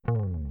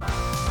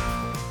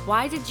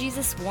Why did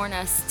Jesus warn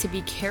us to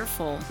be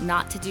careful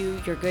not to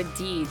do your good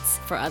deeds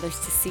for others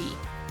to see?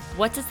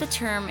 What does the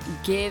term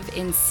give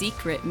in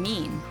secret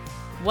mean?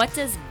 What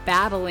does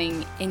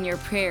babbling in your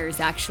prayers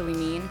actually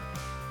mean?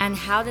 And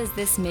how does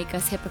this make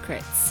us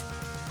hypocrites?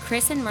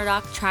 Chris and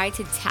Murdoch try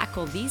to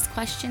tackle these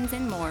questions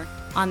and more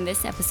on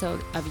this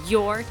episode of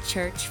Your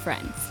Church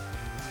Friends.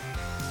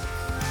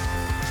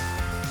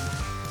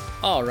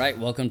 All right,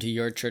 welcome to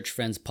Your Church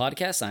Friends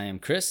podcast. I am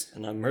Chris.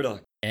 And I'm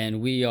Murdoch.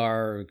 And we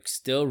are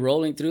still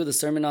rolling through the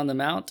Sermon on the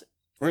Mount.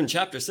 We're in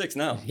chapter 6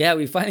 now. Yeah,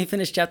 we finally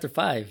finished chapter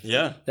 5.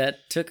 Yeah.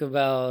 That took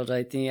about,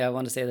 I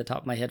want to say at the top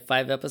of my head,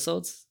 5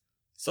 episodes.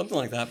 Something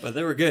like that, but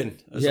they were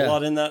good. There's a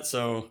lot in that,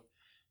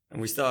 and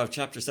we still have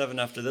chapter 7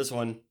 after this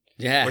one.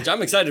 Yeah. Which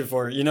I'm excited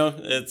for,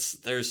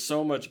 there's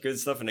so much good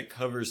stuff and it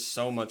covers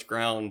so much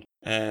ground.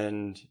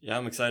 And yeah,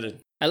 I'm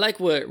excited. I like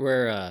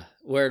where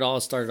it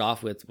all started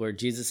off with, where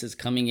Jesus is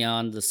coming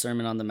on the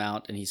Sermon on the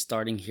Mount, and he's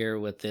starting here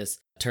with this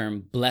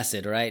term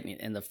blessed, right?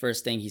 And the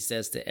first thing he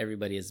says to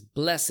everybody is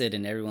blessed,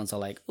 and everyone's all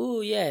like,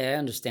 oh yeah, I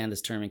understand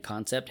this term and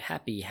concept.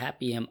 Happy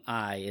am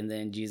I. And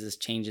then Jesus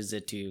changes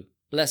it to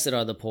blessed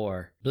are the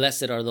poor,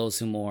 blessed are those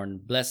who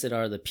mourn, blessed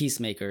are the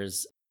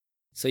peacemakers.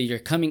 So you're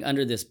coming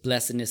under this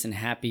blessedness and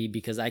happy,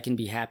 because I can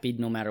be happy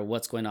no matter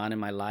what's going on in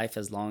my life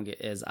as long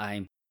as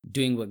I'm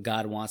doing what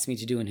God wants me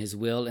to do in his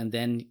will. And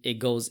then it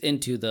goes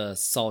into the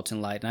salt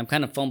and light. And I'm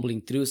kind of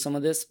fumbling through some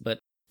of this, but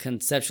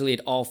conceptually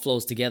it all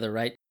flows together,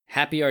 right?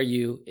 Happy are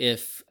you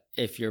if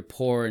you're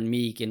poor and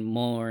meek and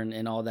mourn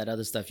and all that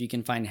other stuff. You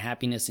can find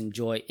happiness and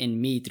joy in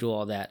me through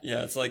all that.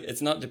 Yeah, it's like,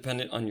 it's not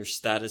dependent on your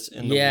status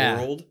in the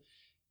world.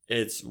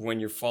 It's when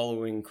you're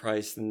following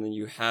Christ and then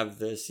you have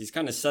this, he's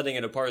kind of setting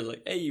it apart. It's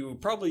like, hey, you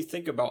probably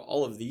think about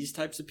all of these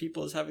types of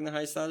people as having the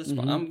high status,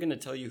 but I'm going to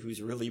tell you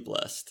who's really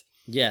blessed.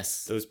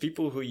 Yes. Those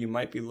people who you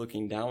might be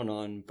looking down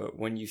on, but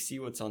when you see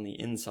what's on the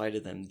inside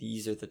of them,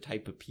 these are the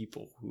type of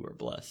people who are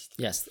blessed.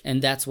 Yes,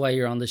 and that's why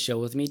you're on the show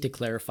with me, to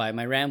clarify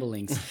my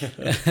ramblings.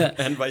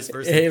 And vice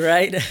versa.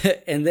 Right?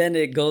 And then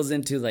it goes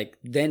into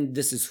then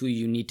this is who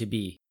you need to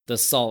be, the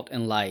salt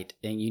and light,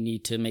 and you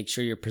need to make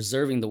sure you're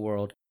preserving the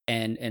world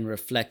and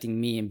reflecting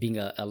me and being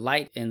a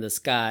light in the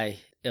sky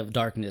of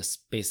darkness,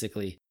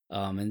 basically.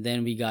 And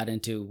then we got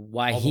into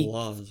why the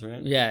laws,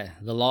 right? Yeah,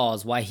 the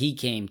laws, why he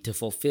came to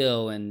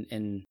fulfill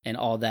and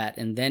all that.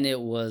 And then it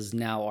was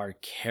now our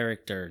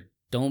character.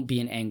 Don't be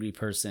an angry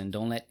person.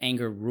 Don't let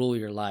anger rule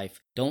your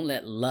life. Don't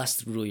let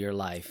lust rule your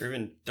life. Or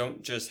even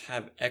don't just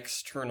have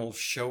external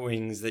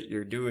showings that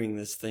you're doing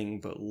this thing,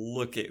 but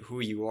look at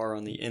who you are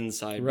on the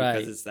inside. Right.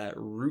 Because it's that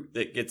root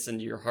that gets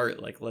into your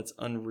heart. Like, let's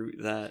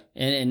unroot that.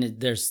 And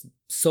there's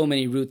so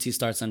many roots he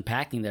starts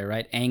unpacking there,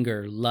 right?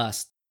 Anger,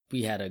 lust.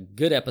 We had a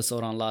good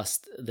episode on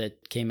lust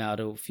that came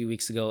out a few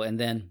weeks ago. And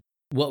then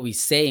what we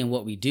say and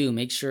what we do,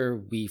 make sure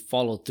we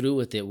follow through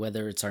with it,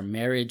 whether it's our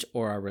marriage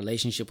or our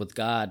relationship with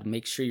God.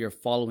 Make sure you're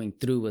following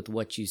through with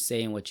what you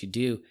say and what you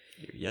do.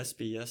 Your yes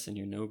be yes and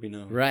your no be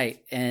no.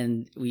 Right.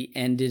 And we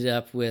ended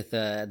up with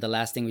the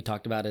last thing we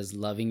talked about is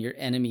loving your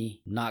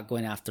enemy, not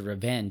going after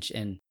revenge.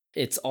 And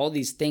it's all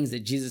these things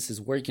that Jesus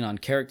is working on: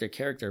 character,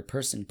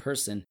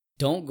 person.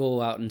 Don't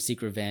go out and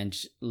seek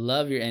revenge.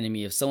 Love your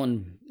enemy. If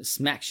someone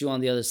smacks you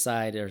on the other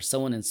side, or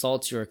someone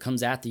insults you or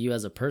comes after you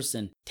as a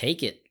person,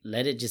 take it.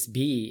 Let it just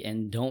be,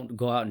 and don't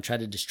go out and try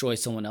to destroy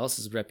someone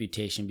else's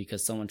reputation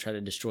because someone tried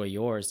to destroy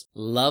yours.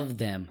 Love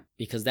them,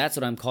 because that's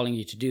what I'm calling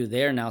you to do.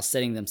 They're now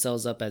setting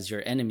themselves up as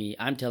your enemy.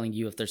 I'm telling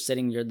you, if they're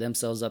setting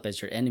themselves up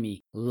as your enemy,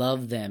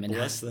 love them. And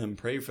bless them,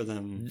 pray for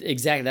them.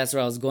 Exactly. That's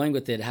where I was going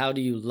with it. How do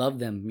you love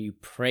them? You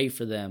pray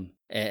for them.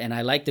 And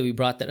I like that we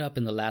brought that up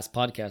in the last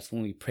podcast.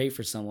 When we pray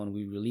for someone,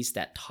 we release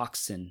that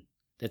toxin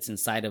that's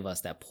inside of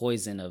us, that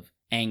poison of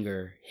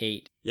anger,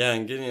 hate. Yeah,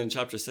 and getting into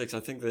chapter 6, I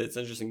think that it's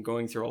interesting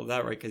going through all of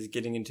that, right? Because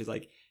getting into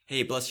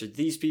hey, blessed are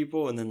these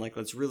people, and then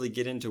let's really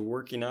get into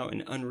working out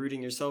and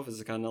unrooting yourself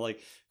is kind of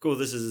cool,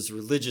 this is this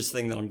religious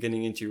thing that I'm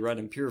getting into, right?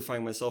 I'm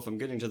purifying myself, I'm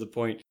getting to the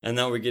point. And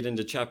now we get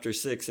into chapter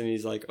 6, and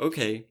he's like,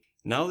 okay,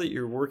 now that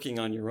you're working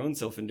on your own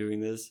self and doing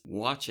this,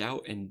 watch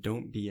out and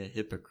don't be a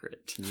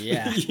hypocrite.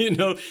 Yeah.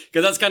 Because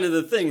that's kind of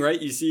the thing, right?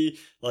 You see,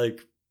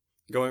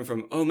 going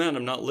from, oh man,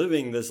 I'm not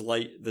living this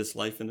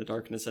life in the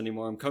darkness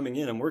anymore. I'm coming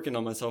in, I'm working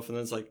on myself. And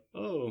then it's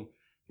oh,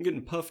 I'm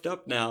getting puffed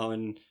up now,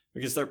 and we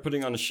can start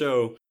putting on a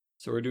show.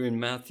 So we're doing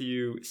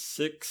Matthew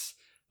 6,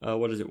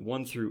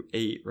 1 through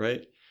 8,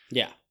 right?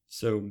 Yeah.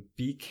 So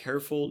be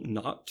careful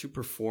not to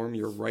perform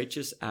your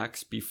righteous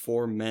acts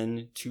before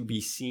men to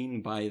be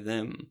seen by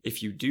them.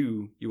 If you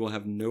do, you will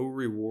have no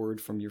reward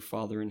from your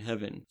Father in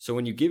heaven. So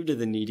when you give to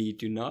the needy,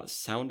 do not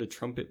sound a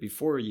trumpet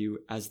before you,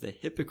 as the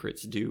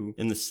hypocrites do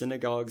in the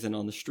synagogues and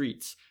on the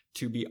streets,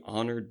 to be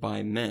honored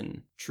by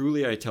men.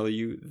 Truly I tell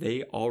you,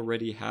 they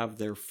already have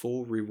their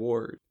full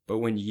reward. But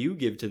when you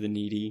give to the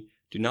needy,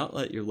 do not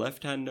let your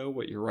left hand know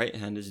what your right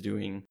hand is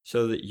doing,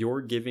 so that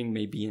your giving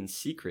may be in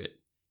secret.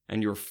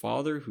 And your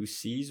Father who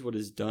sees what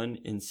is done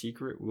in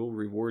secret will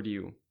reward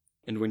you.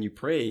 And when you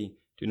pray,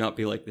 do not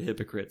be like the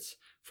hypocrites,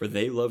 for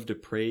they love to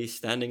pray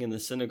standing in the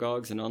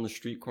synagogues and on the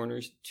street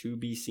corners to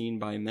be seen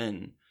by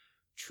men.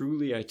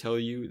 Truly I tell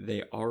you,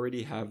 they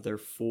already have their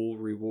full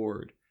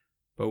reward.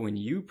 But when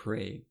you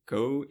pray,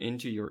 go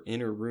into your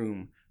inner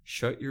room,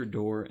 shut your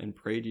door, and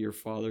pray to your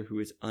Father who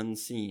is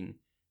unseen.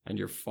 And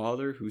your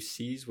Father who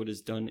sees what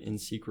is done in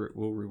secret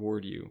will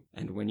reward you.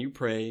 And when you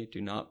pray, do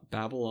not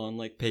babble on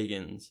like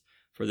pagans,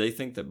 for they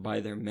think that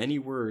by their many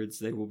words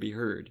they will be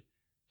heard.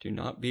 Do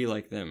not be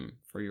like them,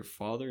 for your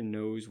Father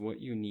knows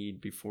what you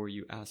need before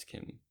you ask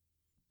him.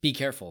 Be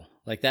careful.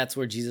 Like, that's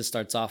where Jesus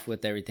starts off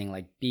with everything.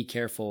 Like, be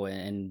careful.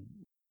 And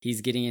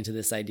he's getting into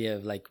this idea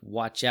of like,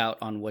 watch out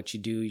on what you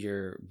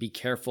do. Be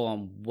careful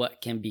on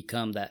what can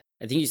become that.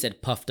 I think you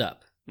said puffed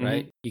up,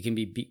 right? Mm-hmm. You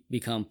can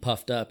become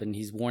puffed up. And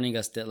he's warning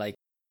us that like,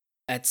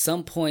 at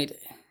some point,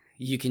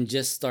 you can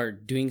just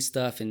start doing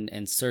stuff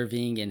and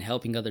serving and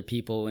helping other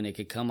people, and it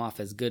could come off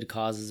as good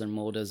causes and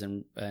motives,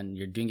 and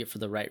you're doing it for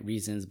the right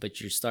reasons,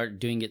 but you start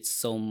doing it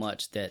so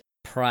much that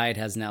pride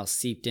has now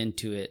seeped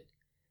into it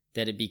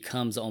that it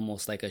becomes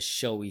almost like a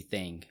showy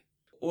thing.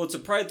 Well, it's a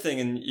pride thing,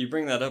 and you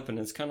bring that up, and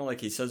it's kind of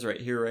like he says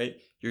right here, right?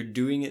 You're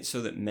doing it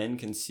so that men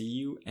can see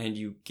you, and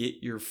you get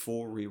your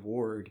full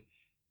reward.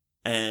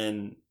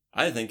 And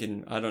I think,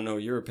 and I don't know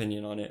your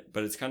opinion on it,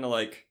 but it's kind of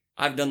like,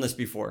 I've done this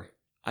before.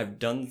 I've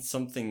done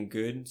something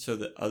good so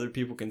that other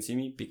people can see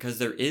me, because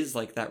there is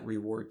like that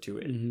reward to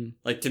it. Mm-hmm.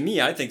 Like, to me,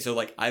 I think so.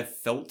 Like, I've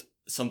felt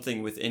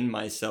something within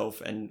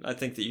myself, and I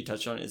think that you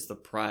touched on is the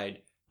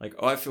pride. Like,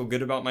 oh, I feel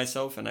good about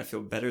myself, and I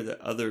feel better that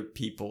other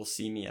people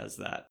see me as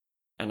that.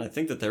 And I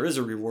think that there is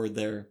a reward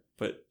there,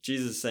 but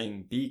Jesus is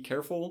saying, be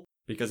careful,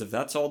 because if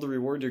that's all the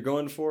reward you're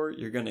going for,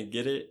 you're going to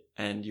get it,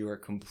 and you are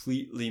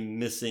completely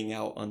missing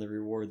out on the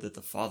reward that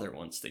the Father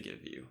wants to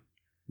give you.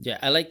 Yeah,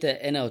 I like the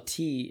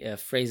NLT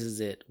phrases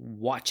it,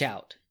 watch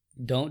out.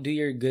 Don't do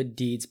your good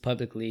deeds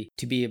publicly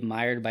to be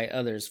admired by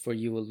others, for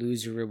you will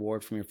lose your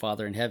reward from your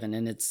Father in heaven.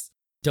 And it's,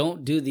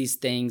 don't do these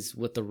things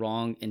with the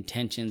wrong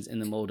intentions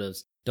and the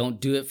motives. Don't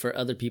do it for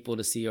other people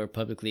to see or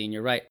publicly. And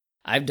you're right.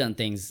 I've done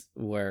things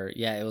where,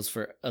 yeah, it was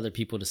for other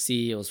people to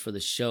see. It was for the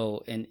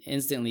show. And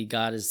instantly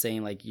God is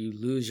saying, like, you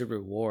lose your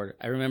reward.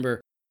 I remember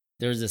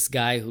there was this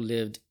guy who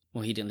lived,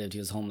 well, he didn't live, he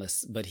was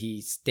homeless, but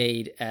he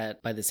stayed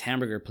by this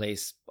hamburger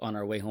place on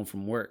our way home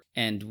from work.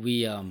 And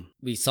we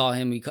saw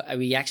him,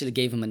 we actually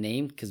gave him a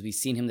name because we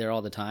seen him there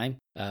all the time,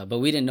 but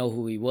we didn't know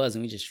who he was.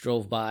 And we just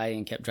drove by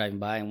and kept driving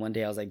by. And one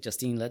day I was like,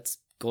 Justine, let's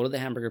go to the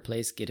hamburger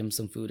place, get him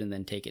some food, and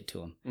then take it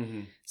to him.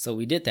 Mm-hmm. So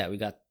we did that. We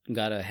got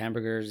a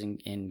hamburgers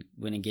and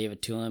went and gave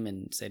it to him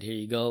and said, here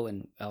you go.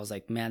 And I was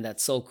like, man,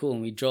 that's so cool.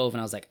 And we drove, and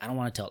I was like, I don't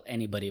want to tell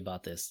anybody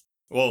about this.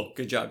 Well,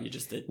 good job. You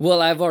just did.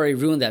 Well, I've already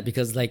ruined that,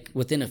 because like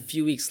within a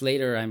few weeks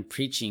later, I'm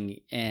preaching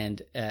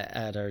and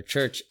at our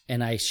church,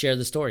 and I share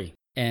the story.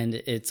 And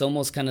it's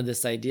almost kind of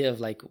this idea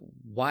of like,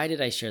 why did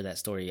I share that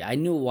story? I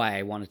knew why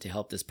I wanted to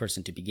help this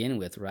person to begin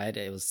with, right?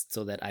 It was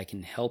so that I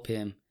can help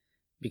him,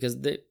 because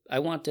I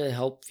want to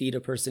help feed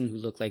a person who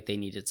looked like they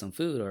needed some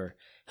food, or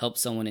help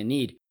someone in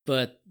need.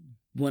 But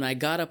when I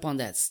got up on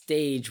that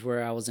stage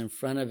where I was in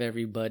front of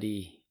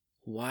everybody,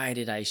 why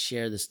did I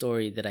share the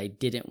story that I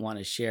didn't want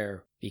to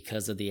share?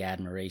 Because of the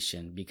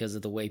admiration, because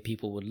of the way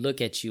people would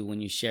look at you when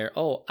you share,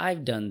 oh,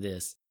 I've done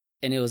this.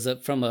 And it was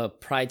from a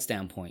pride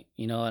standpoint,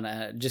 and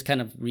I just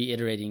kind of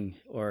reiterating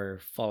or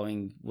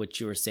following what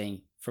you were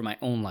saying for my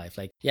own life.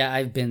 Like, yeah,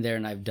 I've been there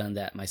and I've done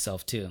that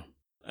myself too.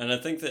 And I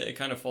think that it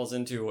kind of falls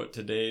into what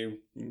today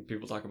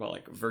people talk about,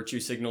 like virtue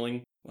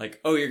signaling.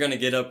 Like, oh, you're going to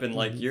get up and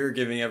like, you're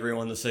giving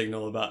everyone the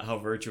signal about how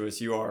virtuous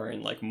you are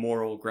and like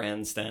moral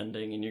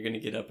grandstanding. And you're going to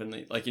get up and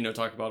like,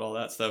 talk about all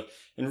that stuff.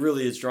 And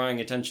really it's drawing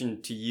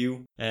attention to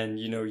you. And,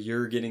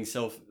 you're getting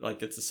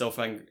it's a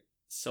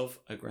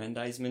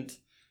self-aggrandizement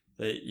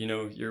that,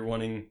 you're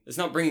wanting, it's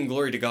not bringing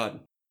glory to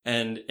God.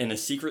 And in a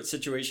secret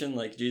situation,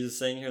 like Jesus is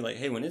saying here, like,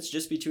 hey, when it's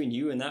just between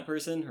you and that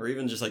person, or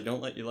even just like,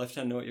 don't let your left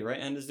hand know what your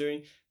right hand is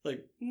doing.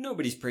 Like,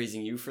 nobody's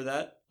praising you for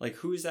that. Like,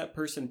 who is that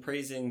person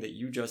praising that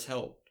you just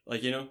helped?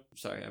 Like,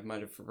 sorry, I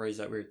might have phrased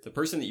that weird. The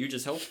person that you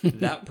just helped,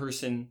 that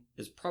person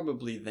is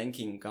probably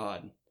thanking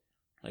God.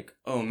 Like,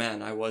 oh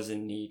man, I was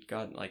in need.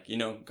 God, like,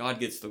 God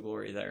gets the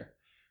glory there.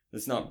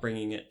 It's not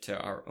bringing it to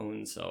our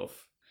own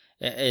self.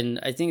 And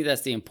I think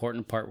that's the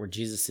important part where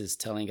Jesus is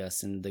telling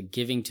us, in the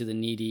giving to the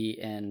needy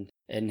and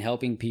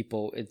helping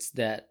people, it's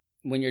that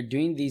when you're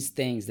doing these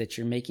things, that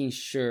you're making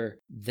sure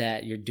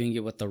that you're doing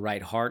it with the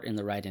right heart and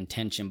the right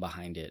intention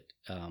behind it.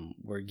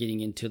 We're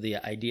getting into the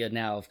idea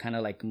now of kind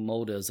of like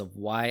motives of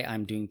why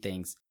I'm doing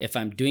things. If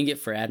I'm doing it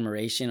for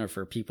admiration or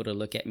for people to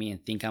look at me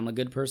and think I'm a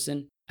good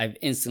person, I've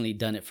instantly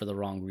done it for the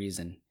wrong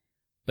reason.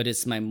 But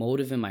it's my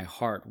motive in my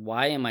heart.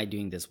 Why am I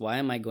doing this? Why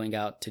am I going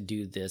out to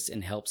do this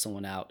and help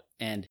someone out?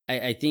 And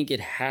I think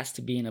it has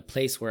to be in a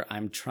place where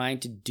I'm trying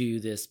to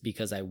do this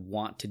because I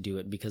want to do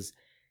it. Because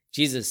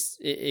Jesus,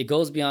 it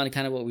goes beyond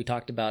kind of what we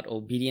talked about.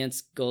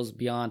 Obedience goes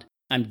beyond,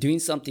 I'm doing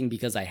something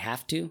because I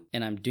have to,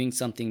 and I'm doing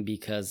something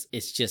because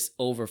it's just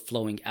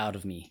overflowing out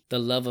of me. The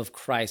love of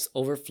Christ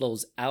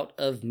overflows out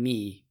of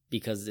me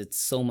because it's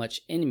so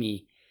much in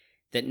me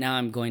that now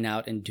I'm going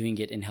out and doing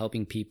it and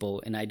helping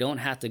people. And I don't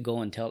have to go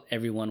and tell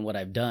everyone what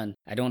I've done.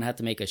 I don't have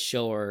to make a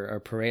show or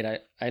parade.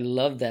 I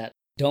love that.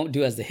 don't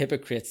do as the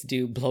hypocrites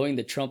do, blowing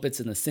the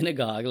trumpets in the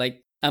synagogue.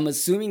 Like, I'm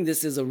assuming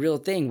this is a real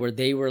thing where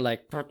they were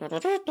like,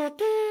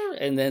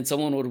 and then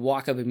someone would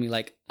walk up and be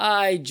like,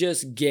 I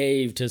just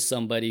gave to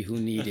somebody who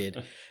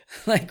needed.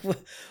 Like,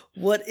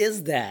 what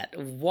is that?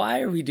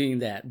 Why are we doing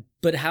that?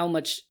 But how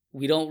much,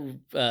 we don't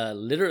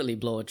literally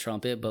blow a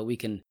trumpet, but we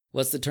can,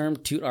 what's the term?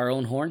 Toot our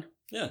own horn?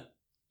 Yeah.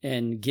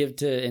 And give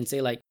to, and say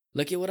like,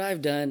 look at what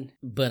I've done.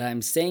 But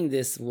I'm saying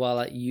this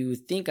while you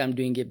think I'm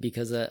doing it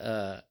because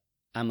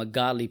I'm a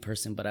godly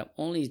person, but I'm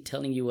only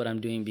telling you what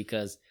I'm doing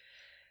because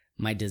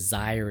my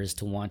desire is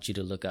to want you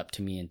to look up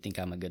to me and think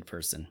I'm a good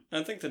person.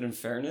 I think that in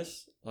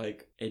fairness,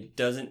 like, it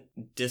doesn't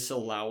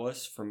disallow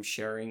us from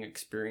sharing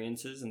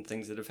experiences and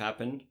things that have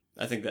happened.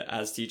 I think that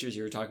as teachers,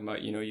 you were talking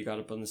about, you got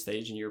up on the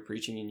stage and you were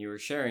preaching and you were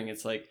sharing.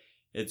 It's like,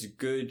 it's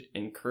good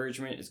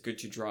encouragement. It's good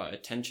to draw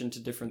attention to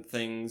different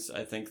things.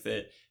 I think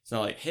that it's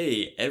not like,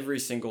 hey, every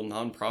single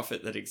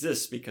nonprofit that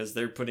exists because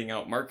they're putting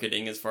out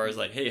marketing as far as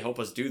like, hey, help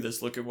us do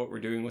this. Look at what we're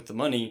doing with the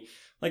money.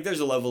 Like, there's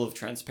a level of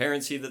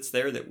transparency that's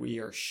there, that we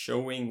are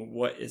showing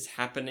what is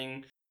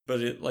happening. But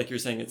it, like you're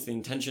saying, it's the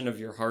intention of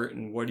your heart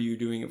and what are you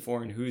doing it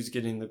for and who's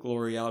getting the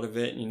glory out of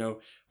it. And,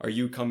 are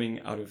you coming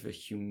out of a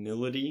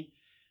humility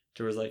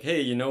towards like,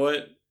 hey, you know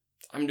what?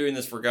 I'm doing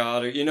this for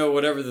God, or,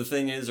 whatever the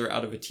thing is, or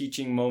out of a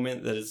teaching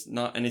moment that is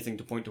not anything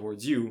to point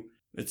towards you.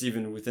 It's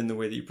even within the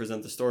way that you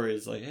present the story.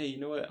 It's like, hey, you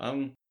know what?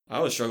 I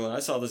was struggling.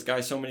 I saw this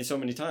guy so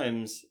many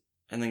times,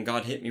 and then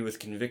God hit me with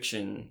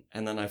conviction,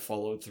 and then I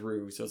followed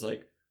through. So it's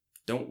like,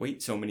 don't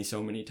wait so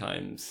many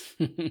times.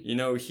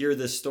 Hear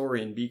this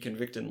story and be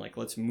convicted. Like,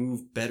 let's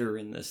move better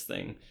in this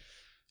thing.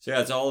 So yeah,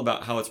 it's all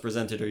about how it's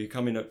presented. Are you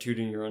coming up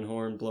tooting your own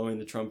horn, blowing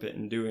the trumpet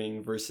and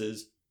doing,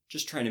 versus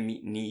just trying to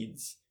meet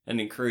needs and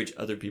encourage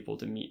other people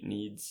to meet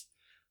needs.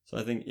 So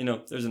I think,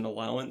 there's an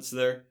allowance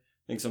there.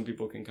 I think some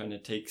people can kind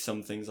of take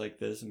some things like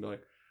this and be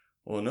like,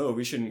 well, no,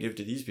 we shouldn't give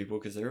to these people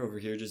because they're over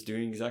here just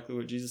doing exactly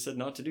what Jesus said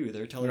not to do.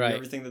 They're telling you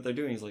everything that they're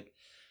doing. It's like,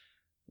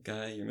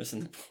 guy, you're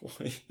missing the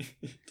point.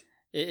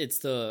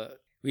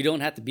 We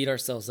don't have to beat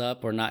ourselves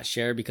up or not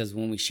share, because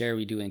when we share,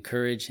 we do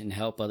encourage and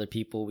help other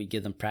people. We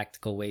give them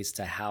practical ways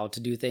to how to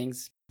do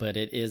things. But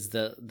it is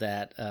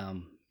that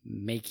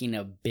making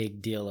a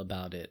big deal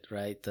about it,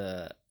 right?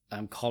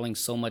 I'm calling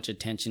so much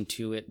attention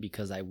to it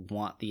because I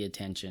want the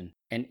attention.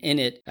 And in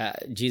it,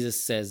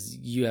 Jesus says,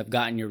 you have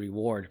gotten your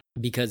reward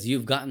because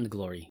you've gotten the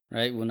glory,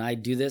 right? When I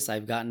do this,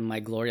 I've gotten my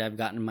glory. I've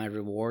gotten my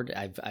reward.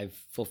 I've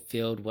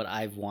fulfilled what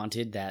I've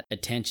wanted, that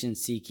attention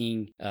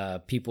seeking.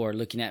 People are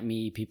looking at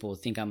me. People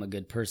think I'm a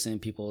good person.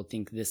 People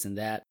think this and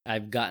that.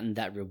 I've gotten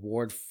that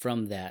reward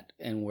from that.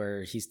 And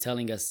where he's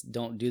telling us,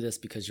 don't do this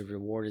because your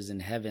reward is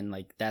in heaven.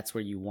 Like, that's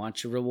where you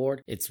want your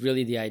reward. It's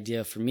really the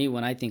idea for me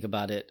when I think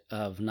about it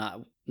of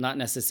not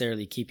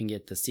necessarily keeping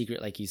it the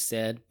secret like you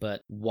said,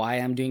 but why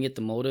I'm doing it,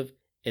 the motive,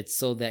 it's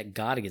so that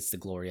God gets the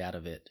glory out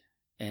of it.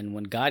 And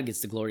when God gets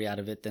the glory out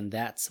of it, then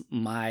that's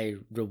my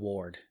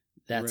reward.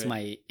 That's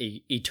my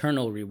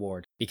eternal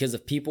reward. Because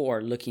if people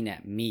are looking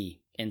at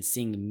me and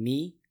seeing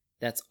me,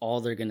 that's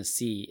all they're going to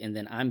see. And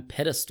then I'm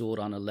pedestaled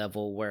on a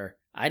level where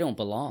I don't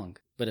belong.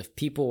 But if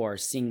people are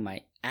seeing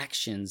my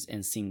actions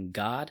and seeing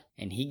God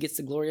and he gets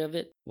the glory of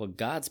it, well,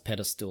 God's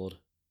pedestaled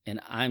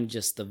and I'm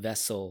just the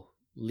vessel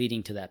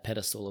leading to that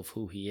pedestal of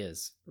who he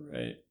is.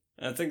 Right.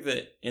 I think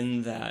that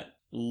in that,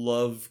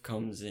 love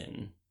comes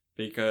in,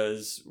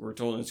 because we're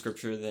told in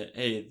scripture that,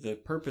 hey, the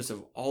purpose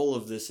of all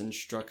of this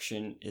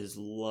instruction is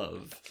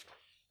love.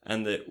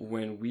 And that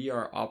when we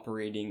are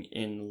operating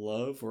in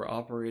love, we're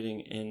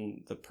operating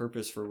in the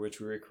purpose for which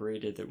we were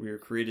created, that we were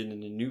created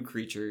into new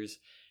creatures.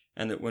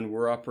 And that when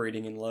we're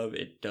operating in love,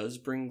 it does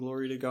bring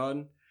glory to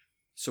God.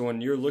 So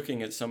when you're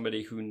looking at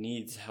somebody who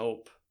needs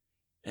help,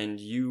 and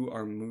you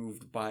are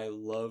moved by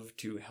love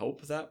to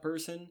help that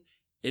person,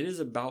 it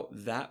is about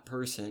that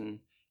person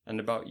and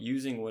about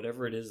using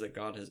whatever it is that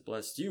God has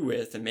blessed you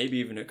with, and maybe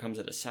even it comes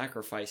at a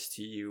sacrifice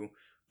to you,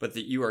 but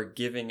that you are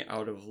giving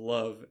out of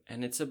love,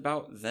 and it's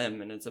about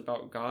them, and it's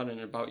about God, and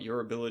about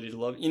your ability to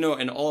love,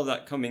 and all of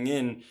that coming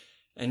in,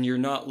 and you're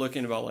not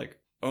looking about like,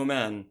 oh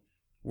man,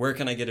 where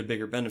can I get a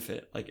bigger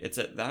benefit? Like, it's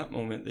at that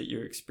moment that you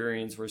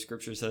experience where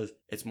scripture says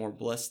it's more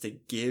blessed to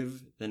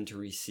give than to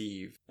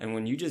receive. And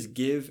when you just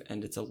give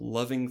and it's a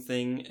loving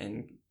thing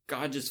and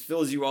God just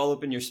fills you all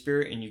up in your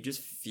spirit and you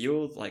just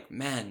feel like,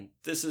 man,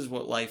 this is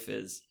what life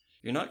is.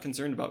 You're not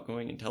concerned about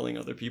going and telling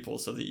other people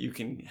so that you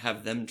can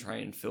have them try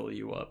and fill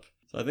you up.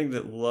 So I think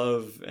that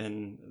love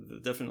and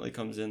definitely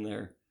comes in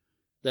there.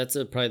 That's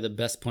probably the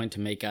best point to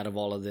make out of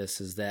all of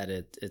this, is that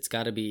it's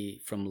got to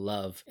be from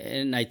love.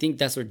 And I think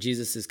that's where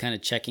Jesus is kind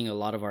of checking a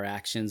lot of our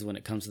actions when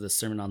it comes to the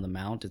Sermon on the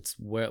Mount. It's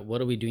what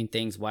are we doing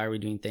things? Why are we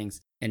doing things?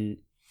 And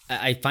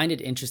I find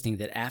it interesting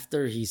that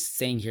after he's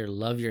saying here,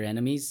 love your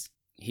enemies,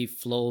 he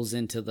flows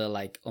into the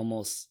like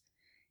almost,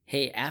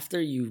 hey, after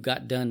you've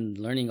got done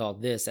learning all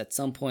this, at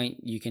some point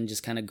you can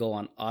just kind of go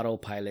on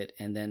autopilot,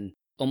 and then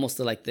almost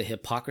like the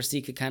hypocrisy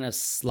could kind of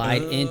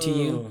slide into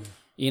you.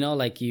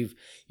 Like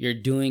you're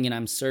doing and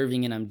I'm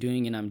serving and I'm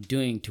doing and I'm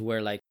doing, to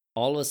where like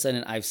all of a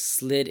sudden I've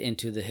slid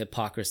into the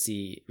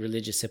hypocrisy,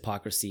 religious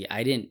hypocrisy.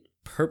 I didn't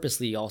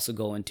purposely also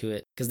go into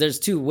it, because there's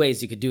two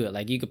ways you could do it.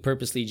 Like, you could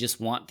purposely just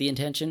want the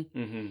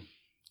attention,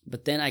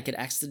 but then I could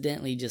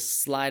accidentally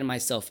just slide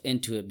myself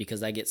into it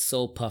because I get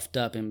so puffed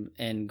up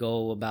and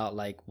go about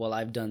like, well,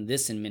 I've done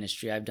this in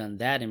ministry, I've done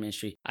that in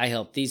ministry, I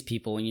help these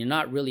people. And you're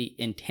not really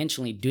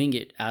intentionally doing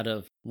it out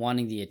of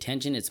wanting the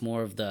attention. It's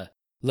more of the,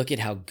 look at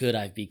how good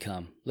I've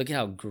become, look at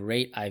how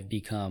great I've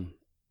become.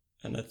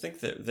 And I think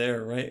that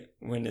there, right,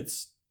 when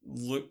it's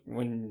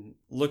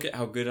look at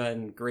how good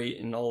and great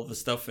and all of the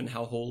stuff and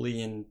how holy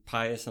and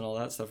pious and all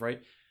that stuff,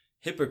 right?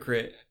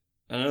 Hypocrite.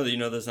 I know that you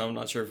know this, and I'm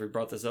not sure if we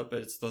brought this up,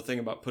 but it's the thing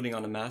about putting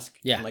on a mask.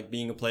 Yeah. And like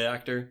being a play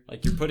actor.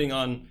 Like, you're putting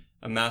on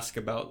a mask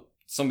about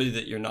somebody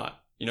that you're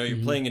not. You know,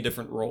 you're playing a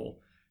different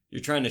role.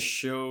 You're trying to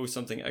show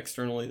something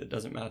externally that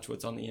doesn't match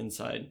what's on the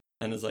inside.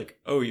 And it's like,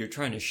 oh, you're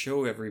trying to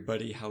show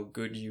everybody how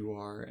good you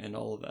are and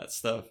all of that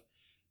stuff.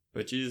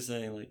 But Jesus is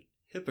saying, like,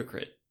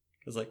 hypocrite.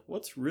 Because, like,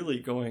 what's really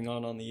going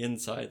on the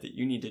inside that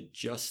you need to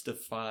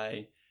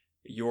justify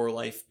your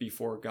life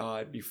before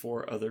God,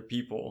 before other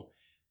people?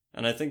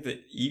 And I think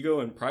that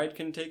ego and pride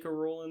can take a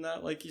role in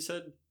that, like you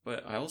said.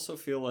 But I also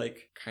feel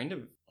like kind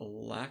of a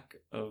lack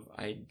of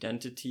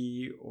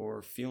identity,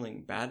 or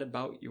feeling bad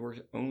about your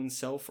own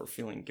self, or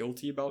feeling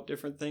guilty about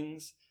different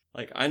things.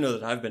 Like, I know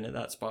that I've been in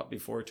that spot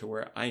before, to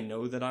where I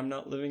know that I'm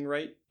not living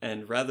right.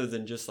 And rather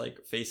than just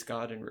like face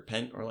God and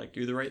repent, or like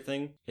do the right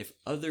thing, if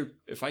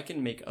I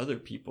can make other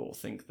people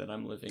think that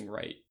I'm living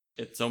right,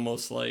 it's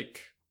almost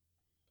like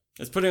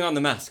it's putting on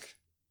the mask.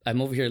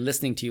 I'm over here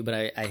listening to you, but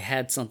I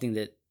had something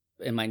that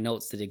in my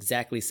notes that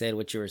exactly said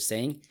what you were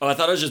saying. Oh, I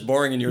thought I was just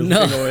boring and you were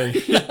looking away.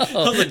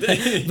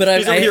 But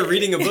he's over here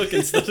reading a book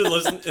instead of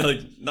listening,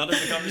 like, not in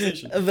the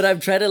conversation. But I've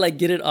tried to like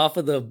get it off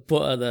of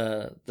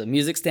the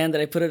music stand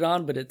that I put it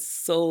on, but it's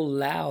so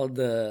loud,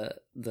 the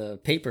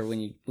paper,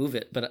 when you move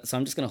it. But so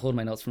I'm just gonna hold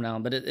my notes from now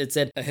on. But it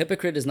said, a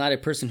hypocrite is not a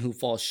person who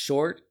falls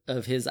short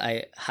of his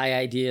high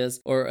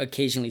ideas or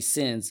occasionally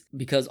sins.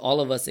 Because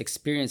all of us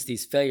experience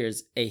these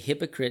failures, a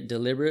hypocrite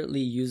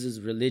deliberately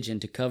uses religion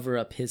to cover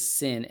up his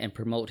sin and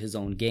promote his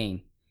own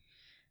gain.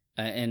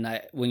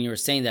 When you were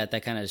saying that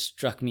kind of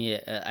struck me.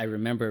 I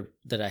remember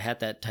that I had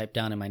that typed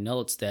down in my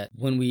notes, that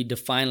when we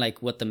define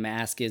like what the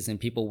mask is and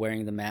people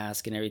wearing the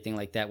mask and everything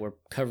like that, we're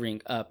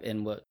covering up.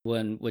 And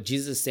what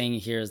Jesus is saying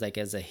here is, like,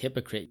 as a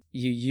hypocrite,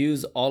 you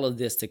use all of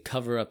this to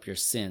cover up your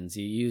sins.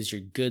 You use your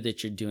good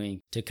that you're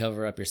doing to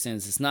cover up your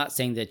sins. It's not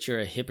saying that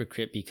you're a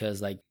hypocrite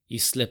because like you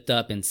slipped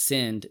up and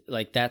sinned.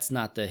 Like, that's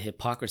not the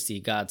hypocrisy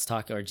God's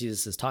talking, or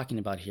Jesus is talking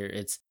about here.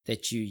 It's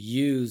that you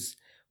use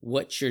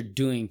what you're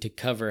doing to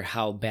cover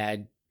how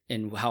bad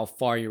and how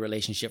far your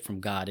relationship from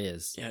God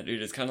is. Yeah,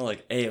 dude, it's kind of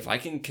like, hey, if I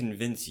can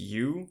convince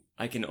you,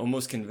 I can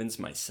almost convince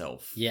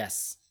myself.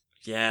 Yes.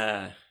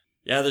 Yeah,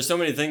 there's so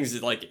many things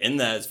like in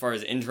that as far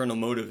as internal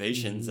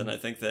motivations. And I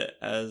think that,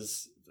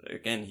 as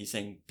again, he's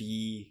saying,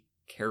 be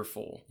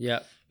careful. Yeah.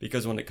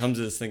 Because when it comes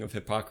to this thing of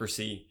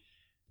hypocrisy,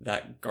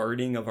 that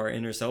guarding of our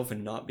inner self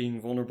and not being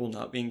vulnerable,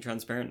 not being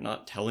transparent,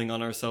 not telling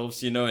on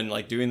ourselves, you know, and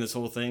like doing this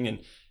whole thing and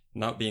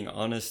not being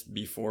honest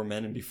before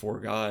men and before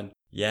God.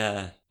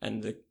 Yeah.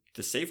 And the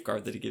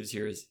safeguard that he gives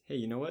here is, hey,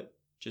 you know what?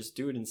 Just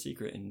do it in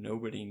secret and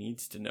nobody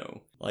needs to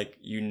know. Like,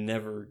 you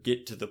never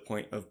get to the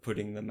point of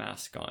putting the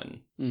mask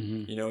on.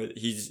 You know,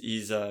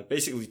 he's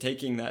basically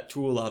taking that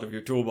tool out of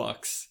your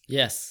toolbox.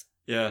 Yes.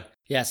 Yeah.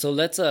 Yeah. So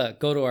let's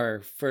go to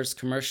our first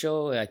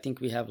commercial. I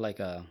think we have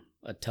like a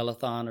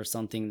telethon or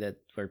something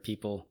where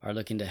people are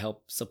looking to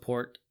help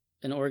support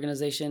an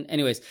organization.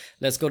 Anyways,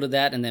 let's go to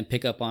that and then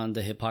pick up on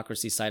the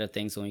hypocrisy side of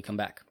things when we come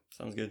back.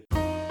 Sounds good.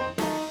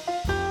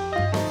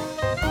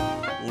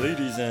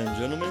 Ladies and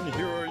gentlemen,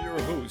 here are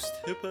your hosts,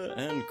 Hippa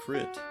and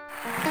Crit.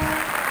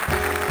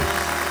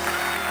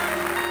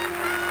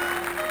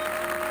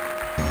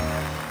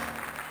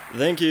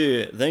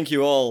 Thank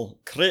you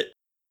all. Crit,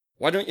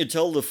 why don't you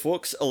tell the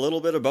folks a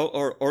little bit about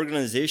our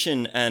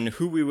organization and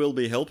who we will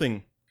be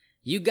helping?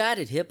 You got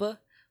it, Hippa.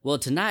 Well,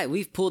 tonight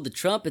we've pulled the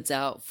trumpets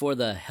out for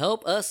the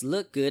Help Us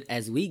Look Good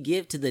as we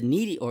give to the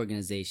needy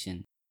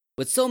organization.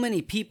 With so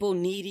many people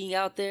needing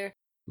out there,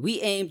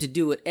 we aim to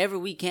do whatever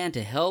we can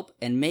to help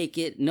and make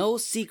it no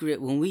secret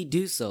when we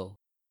do so.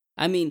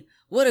 I mean,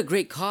 what a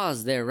great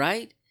cause there,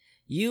 right?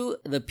 You,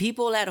 the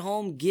people at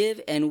home,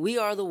 give, and we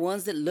are the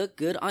ones that look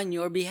good on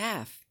your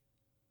behalf.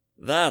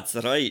 That's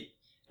right.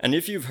 And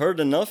if you've heard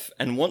enough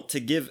and want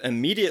to give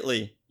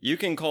immediately, you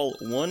can call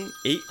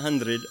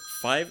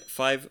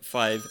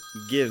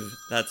 1-800-555-GIVE.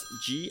 That's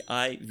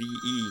GIVE.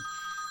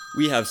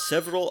 We have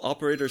several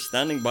operators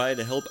standing by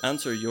to help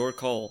answer your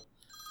call.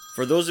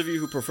 For those of you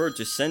who prefer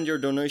to send your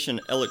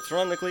donation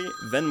electronically,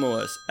 Venmo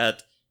us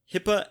at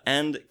Hippa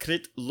and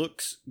Crit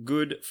Looks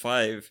Good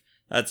 5.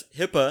 That's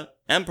Hippa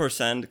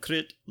 &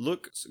 Crit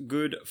Looks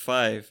Good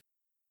 5.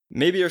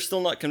 Maybe you're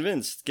still not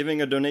convinced giving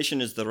a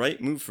donation is the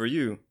right move for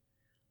you.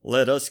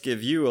 Let us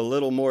give you a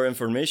little more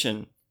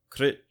information.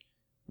 Crit,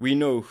 we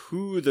know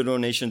who the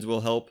donations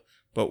will help,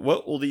 but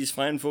what will these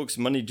fine folks'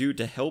 money do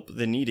to help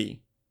the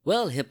needy?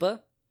 Well, Hippa,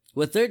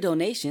 with their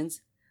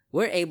donations,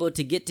 we're able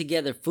to get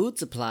together food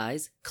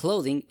supplies,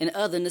 clothing, and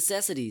other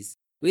necessities.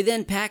 We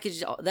then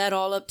package that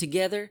all up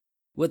together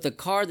with a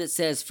card that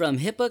says, "From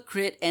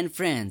Hypocrite and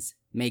Friends,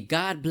 may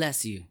God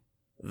bless you."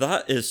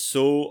 That is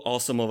so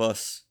awesome of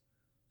us.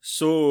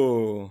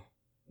 So,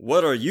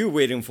 what are you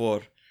waiting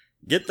for?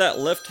 Get that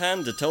left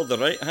hand to tell the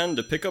right hand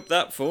to pick up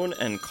that phone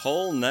and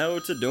call now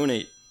to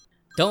donate.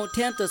 Don't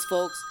tempt us,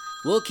 folks.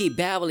 We'll keep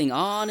babbling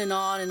on and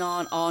on and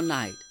on all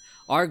night.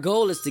 Our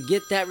goal is to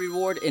get that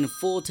reward in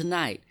full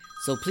tonight.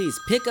 So please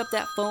pick up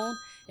that phone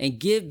and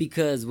give,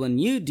 because when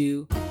you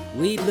do,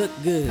 we look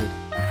good.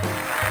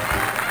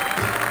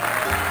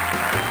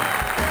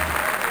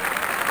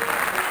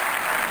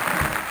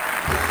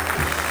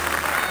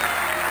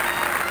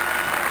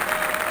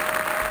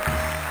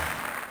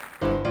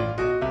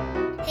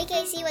 Hey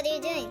Casey, what are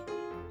you doing?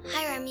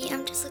 Hi Remy,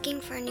 I'm just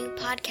looking for a new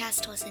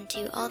podcast to listen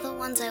to. All the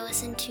ones I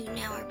listen to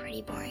now are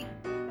pretty boring.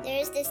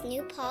 There's this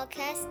new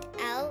podcast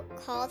out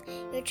called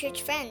Your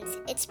Church Friends.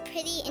 It's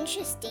pretty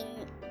interesting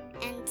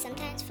and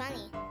sometimes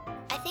funny.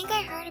 I think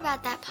I heard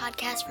about that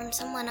podcast from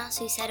someone else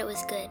who said it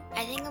was good.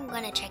 I think I'm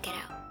gonna check it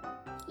out.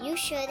 You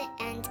should,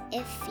 and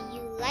if you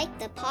like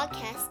the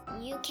podcast,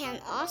 you can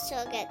also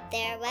get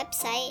their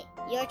website,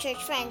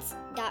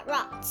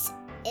 yourchurchfriends.rocks.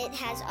 It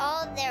has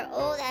all their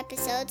old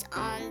episodes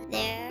on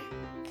there,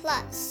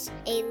 plus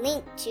a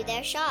link to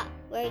their shop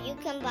where you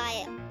can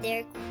buy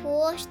their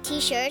cool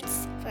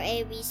t-shirts for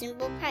a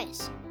reasonable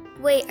price.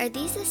 Wait, are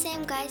these the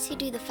same guys who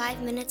do the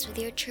 5 Minutes with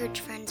Your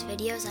Church Friends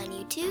videos on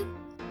YouTube?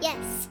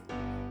 Yes.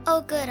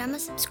 Oh good, I'm a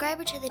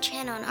subscriber to the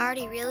channel and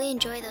already really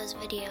enjoy those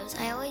videos.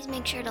 I always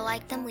make sure to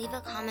like them, leave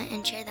a comment,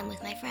 and share them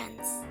with my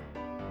friends.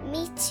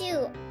 Me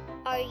too.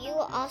 Are you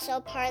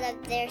also part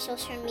of their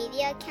social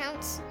media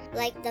accounts,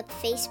 like the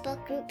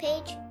Facebook group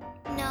page?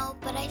 No,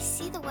 but I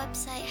see the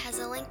website has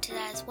a link to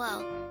that as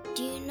well.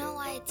 Do you know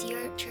why it's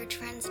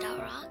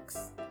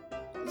yourchurchfriends.rocks?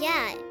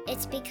 Yeah,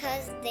 it's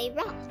because they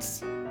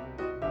rocks.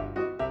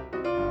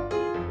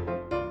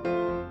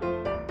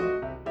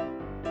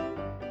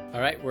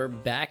 All right, we're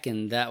back,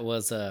 and that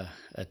was a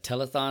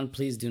telethon.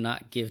 Please do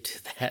not give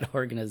to that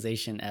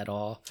organization at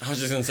all. I was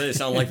just going to say, it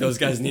sounds like those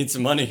guys need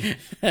some money.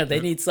 They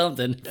need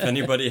something. If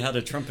anybody had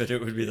a trumpet, it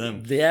would be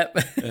them. Yep.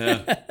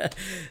 Yeah.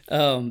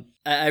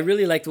 I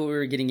really liked what we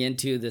were getting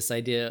into, this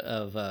idea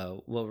of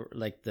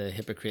like the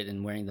hypocrite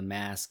and wearing the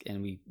mask,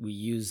 and we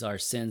use our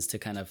sins to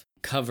kind of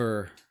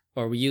cover,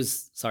 or we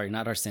use, sorry,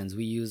 not our sins,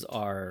 we use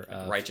our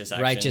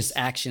righteous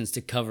actions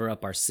to cover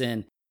up our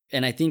sin.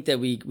 And I think that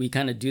we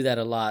kind of do that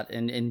a lot.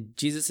 And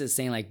Jesus is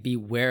saying, like,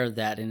 beware of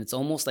that. And it's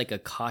almost like a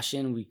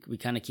caution. We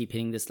kind of keep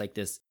hitting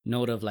this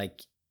note of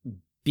like,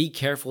 be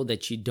careful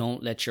that you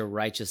don't let your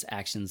righteous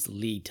actions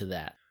lead to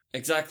that.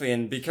 Exactly.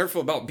 And be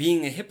careful about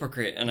being a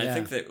hypocrite. And I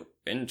think that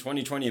in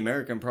 2020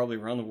 America and probably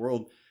around the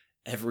world,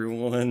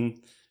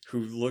 everyone who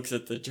looks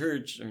at the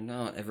church, or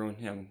not everyone,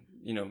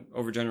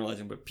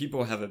 overgeneralizing, but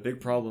people have a big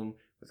problem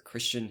with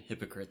Christian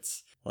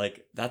hypocrites.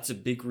 Like, that's a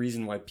big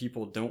reason why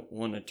people don't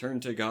want to turn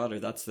to God, or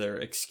that's their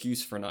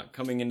excuse for not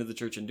coming into the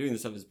church and doing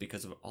this stuff, is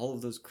because of all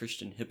of those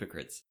Christian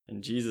hypocrites.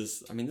 And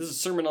Jesus, I mean, this is a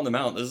Sermon on the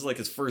Mount. This is like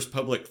his first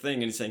public thing,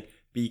 and he's saying,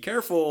 be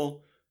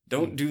careful,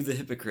 don't do the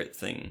hypocrite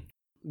thing.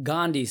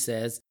 Gandhi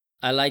says,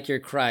 I like your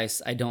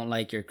Christ, I don't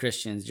like your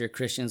Christians. Your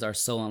Christians are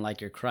so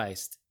unlike your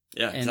Christ.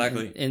 Yeah,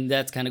 exactly. And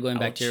that's kind of going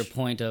back to your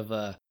point of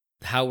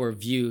how we're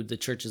viewed. The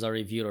church is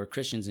already viewed, or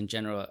Christians in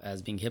general,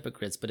 as being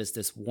hypocrites, but it's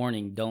this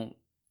warning, don't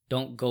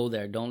go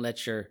there. Don't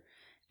let your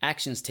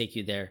actions take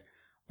you there,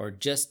 or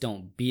just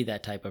don't be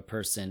that type of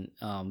person.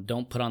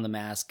 Don't put on the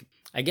mask.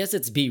 I guess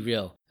it's be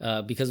real,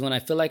 because when I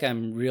feel like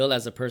I'm real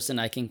as a person,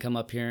 I can come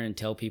up here and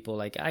tell people,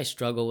 like, I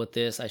struggle with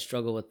this, I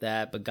struggle with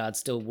that, but God's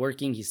still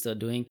working, he's still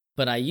doing.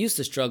 But I used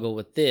to struggle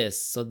with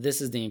this, so this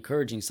is the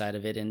encouraging side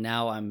of it, and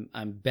now I'm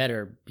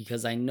better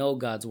because I know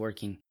God's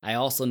working. I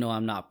also know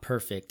I'm not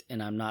perfect,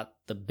 and I'm not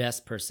the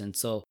best person,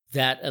 so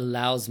that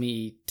allows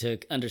me to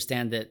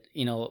understand that,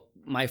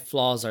 my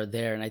flaws are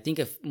there. And I think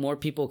if more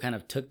people kind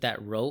of took that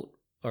route,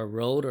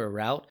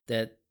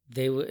 that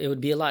it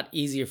would be a lot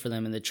easier for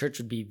them, and the church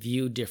would be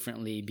viewed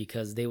differently,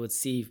 because they would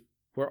see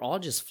we're all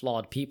just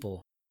flawed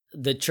people.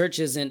 The church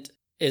isn't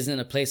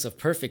a place of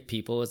perfect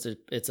people.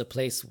 It's a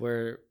place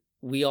where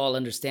we all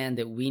understand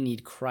that we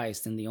need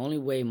Christ, and the only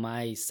way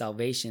my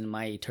salvation,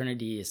 my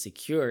eternity is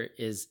secure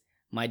is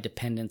my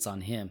dependence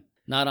on him,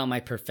 not on my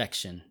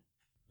perfection.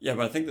 Yeah,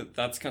 but I think that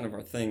that's kind of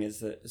our thing, is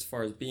that as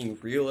far as being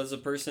real as a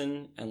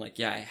person, and like,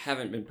 I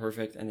haven't been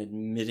perfect, and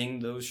admitting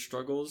those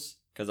struggles,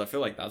 because I feel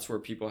like that's where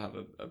people have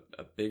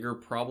a bigger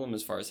problem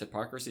as far as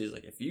hypocrisy, is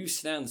like, if you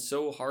stand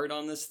so hard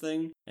on this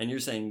thing, and you're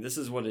saying this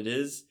is what it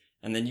is,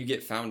 and then you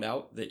get found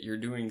out that you're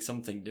doing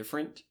something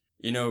different,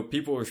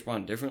 people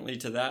respond differently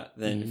to that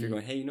than if you're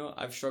going, hey,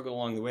 I've struggled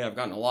along the way, I've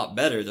gotten a lot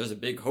better, there's a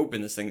big hope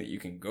in this thing that you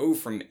can go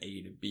from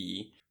A to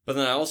B. But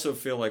then I also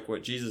feel like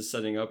what Jesus is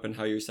setting up, and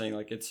how you're saying,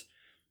 like, it's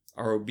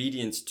our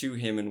obedience to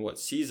him and what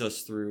sees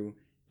us through,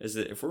 is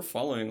that if we're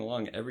following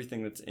along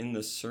everything that's in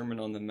the Sermon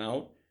on the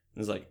Mount,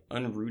 is like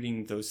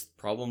unrooting those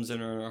problems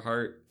in our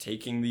heart,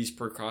 taking these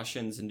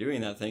precautions and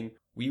doing that thing,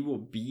 we will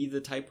be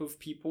the type of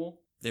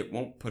people that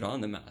won't put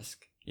on the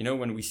mask. You know,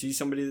 when we see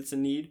somebody that's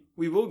in need,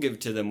 we will give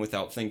to them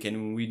without thinking,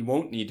 and we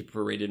won't need to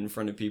parade it in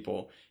front of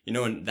people. You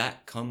know, and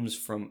that comes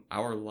from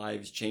our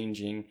lives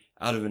changing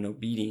out of an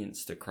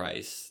obedience to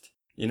Christ.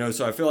 You know,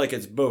 so I feel like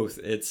it's both.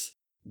 It's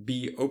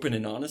be open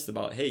and honest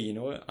about, hey, you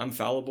know what? I'm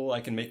fallible.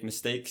 I can make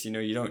mistakes. You know,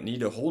 you don't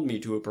need to hold me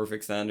to a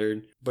perfect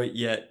standard. But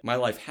yet my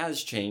life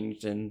has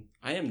changed and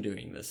I am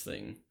doing this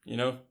thing, you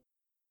know?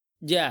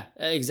 Yeah,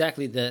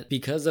 exactly. That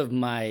because of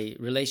my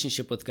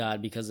relationship with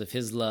God, because of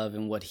his love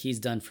and what he's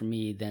done for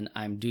me, then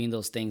I'm doing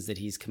those things that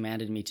he's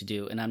commanded me to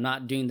do. And I'm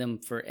not doing them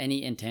for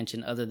any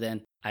intention other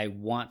than I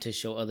want to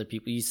show other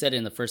people. You said it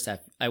in the first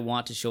half, I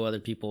want to show other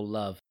people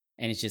love.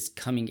 And it's just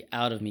coming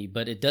out of me.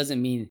 But it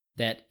doesn't mean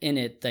that in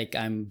it, like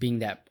I'm being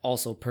that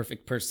also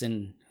perfect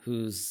person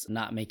who's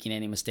not making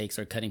any mistakes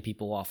or cutting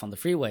people off on the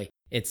freeway.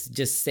 It's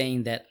just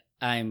saying that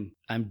I'm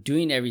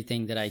doing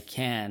everything that I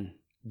can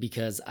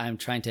because I'm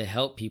trying to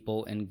help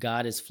people and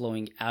God is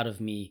flowing out of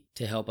me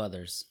to help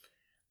others.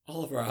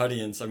 All of our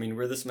audience, I mean,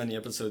 we're this many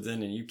episodes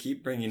in and you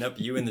keep bringing up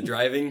you in the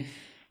driving.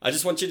 I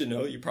just want you to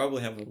know you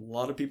probably have a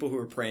lot of people who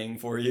are praying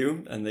for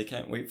you and they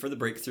can't wait for the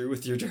breakthrough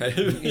with your drive.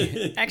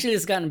 Actually,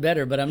 it's gotten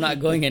better, but I'm not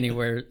going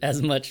anywhere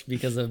as much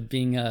because of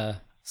being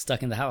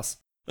stuck in the house.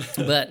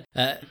 But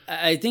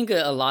I think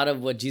a lot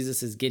of what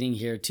Jesus is getting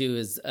here too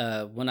is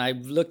when I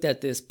looked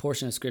at this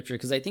portion of scripture,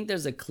 because I think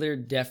there's a clear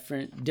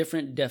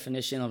different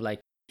definition of like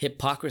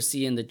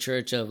hypocrisy in the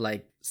church of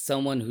like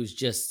someone who's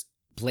just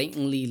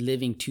blatantly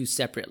living two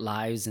separate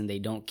lives and they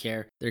don't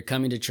care. They're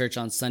coming to church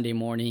on Sunday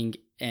morning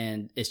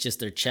and it's just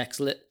their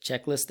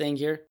checklist thing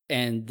here,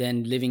 and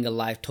then living a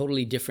life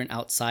totally different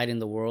outside in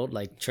the world.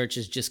 Like church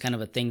is just kind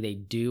of a thing they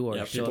do,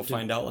 or people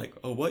find out like,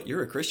 oh, what,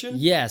 you're a Christian?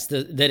 Yes,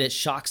 that it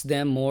shocks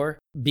them more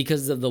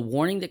because of the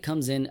warning that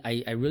comes in.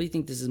 I really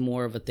think this is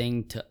more of a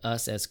thing to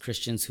us as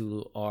Christians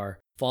who are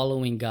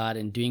following God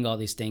and doing all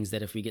these things,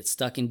 that if we get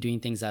stuck in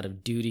doing things out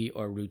of duty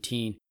or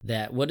routine,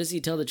 that what does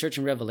he tell the church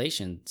in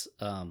Revelations?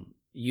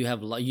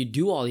 You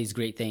do all these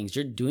great things.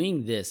 You're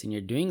doing this and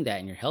you're doing that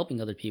and you're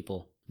helping other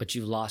people, but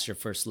you've lost your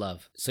first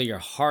love. So your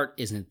heart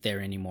isn't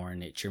there anymore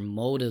in it. Your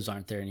motives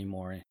aren't there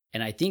anymore.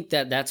 And I think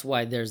that that's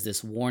why there's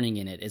this warning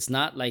in it. It's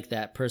not like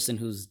that person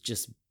who's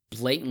just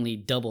blatantly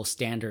double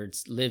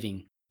standards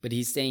living, but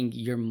he's saying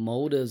your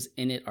motives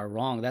in it are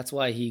wrong. That's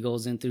why he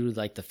goes in through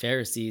like the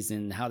Pharisees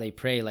and how they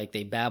pray, like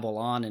they babble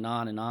on and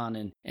on and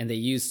on. And they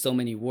use so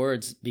many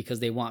words because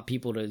they want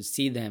people to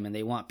see them and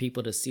they want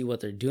people to see what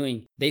they're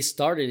doing. They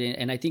started,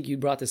 and I think you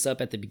brought this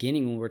up at the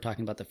beginning when we were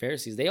talking about the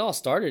Pharisees. They all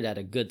started at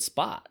a good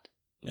spot.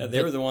 Yeah,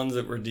 they were the ones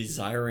that were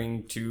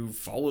desiring to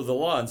follow the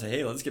law and say,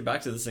 hey, let's get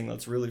back to this thing.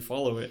 Let's really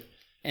follow it.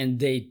 And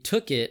they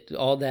took it,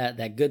 all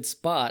that good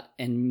spot,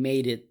 and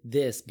made it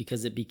this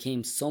because it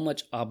became so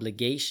much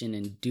obligation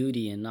and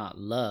duty and not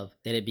love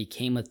that it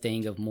became a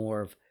thing of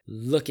more of,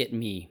 look at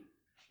me.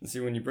 And see,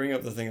 when you bring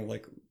up the thing of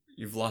like,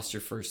 you've lost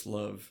your first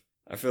love,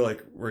 I feel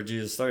like where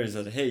Jesus started is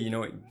that, hey, you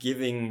know what,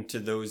 giving to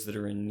those that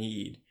are in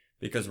need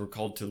because we're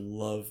called to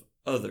love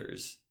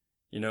others.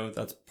 You know,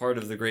 that's part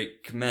of the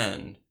great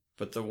command.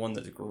 But the one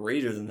that's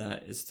greater than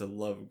that is to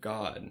love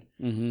God.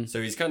 Mm-hmm.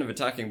 So he's kind of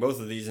attacking both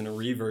of these in a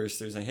reverse.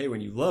 They're saying, hey,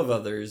 when you love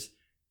others,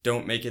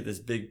 don't make it this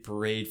big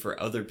parade for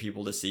other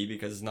people to see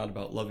because it's not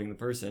about loving the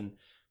person.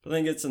 But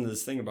then it gets into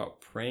this thing about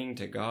praying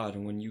to God.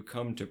 And when you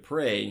come to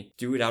pray,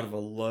 do it out of a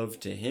love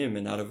to him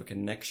and out of a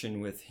connection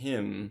with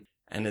him.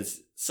 And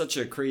it's such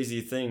a crazy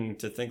thing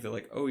to think that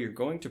like, oh, you're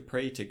going to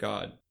pray to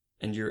God.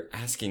 And you're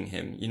asking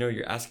him,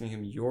 you're asking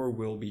him, your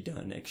will be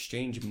done.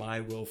 Exchange my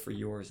will for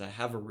yours. I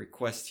have a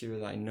request here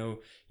that I know,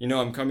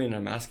 I'm coming and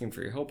I'm asking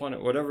for your help on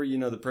it. Whatever,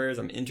 the prayers,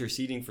 I'm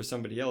interceding for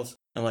somebody else.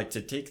 And like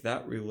to take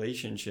that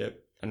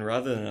relationship and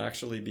rather than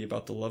actually be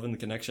about the love and the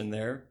connection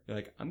there, you're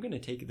like, I'm going to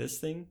take this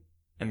thing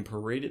and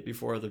parade it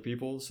before other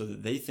people so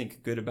that they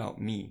think good about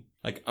me.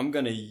 Like I'm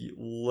going to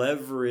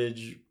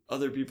leverage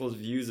other people's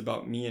views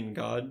about me and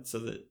God so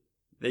that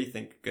they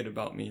think good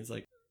about me. It's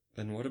like,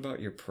 then what about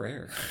your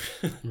prayer?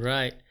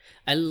 Right.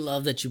 I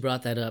love that you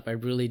brought that up. I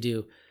really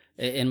do.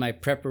 In my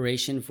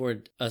preparation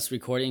for us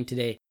recording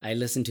today, I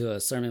listened to a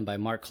sermon by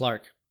Mark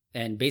Clark.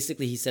 And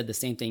basically he said the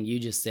same thing you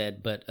just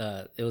said, but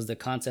it was the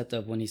concept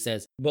of when he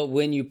says, but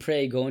when you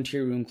pray, go into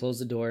your room, close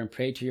the door, and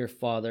pray to your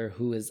Father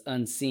who is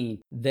unseen.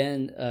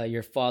 Then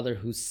your Father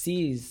who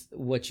sees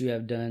what you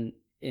have done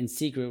in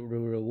secret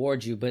will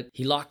reward you. But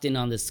he locked in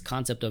on this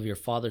concept of your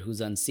Father who's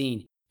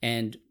unseen.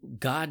 And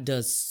God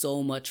does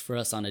so much for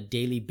us on a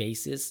daily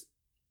basis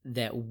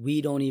that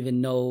we don't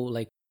even know.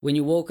 Like when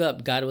you woke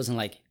up, God wasn't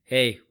like,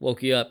 hey,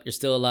 woke you up, you're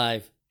still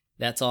alive.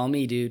 That's all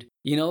me, dude.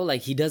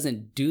 Like he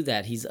doesn't do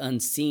that. He's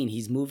unseen.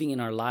 He's moving in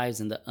our lives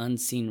in the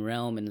unseen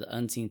realm and the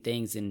unseen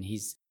things. And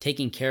he's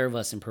taking care of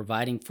us and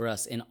providing for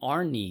us in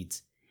our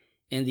needs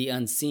in the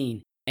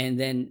unseen. And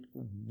then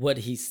what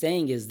he's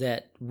saying is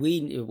that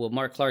what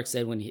Mark Clark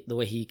said the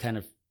way he kind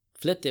of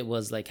flipped it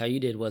was like how you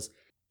did was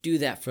do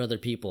that for other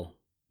people.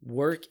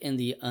 Work in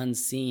the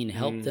unseen,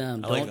 help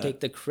them. Don't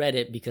take the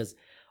credit because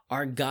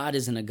our God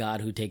isn't a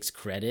God who takes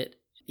credit.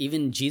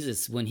 even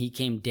Jesus, when he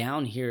came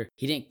down here,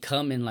 he didn't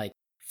come in like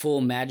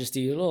full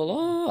majesty.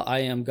 Oh, I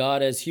am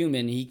God as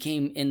human. He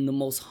came in the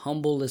most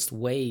humblest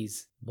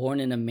ways, born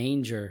in a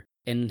manger.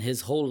 And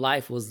his whole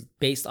life was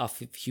based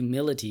off of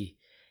humility.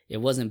 It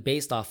wasn't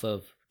based off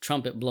of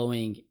trumpet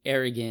blowing,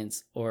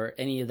 arrogance, or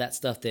any of that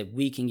stuff that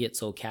we can get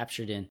so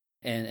captured in.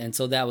 And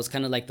so that was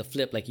kind of like the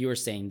flip, like you were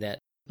saying, that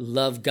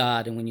love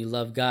God. And when you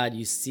love God,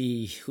 you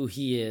see who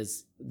he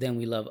is. Then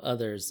we love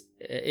others.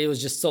 It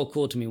was just so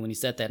cool to me when you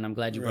said that. And I'm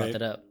glad you brought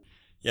that up.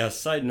 Yeah,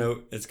 side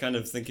note, it's kind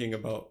of thinking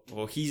about,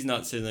 well, he's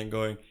not sitting there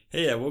going,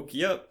 hey, I woke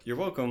you up, you're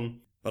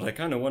welcome. But I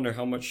kind of wonder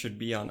how much should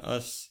be on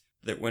us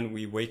that when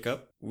we wake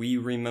up, we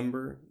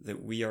remember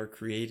that we are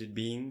created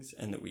beings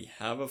and that we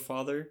have a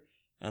Father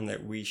and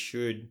that we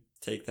should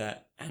take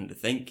that and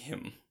thank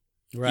him.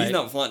 Right. He's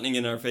not flaunting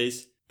in our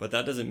face, but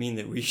that doesn't mean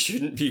that we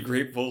shouldn't be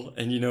grateful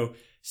and,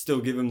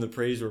 still give him the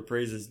praise where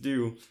praise is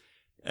due.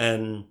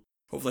 And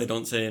hopefully I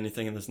don't say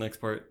anything in this next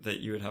part that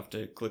you would have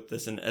to clip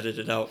this and edit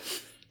it out.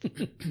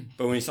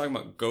 But when he's talking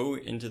about go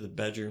into the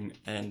bedroom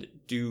and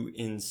do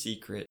in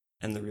secret,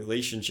 and the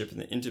relationship and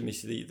the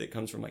intimacy that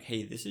comes from like,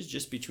 hey, this is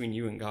just between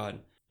you and God.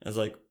 It's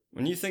like,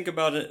 when you think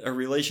about a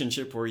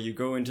relationship where you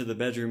go into the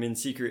bedroom in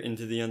secret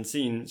into the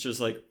unseen, it's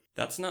just like,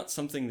 that's not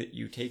something that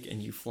you take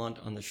and you flaunt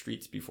on the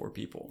streets before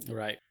people.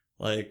 Right.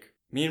 Like,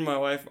 me and my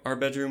wife, our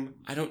bedroom,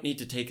 I don't need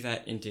to take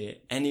that into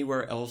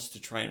anywhere else to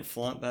try and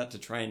flaunt that, to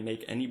try and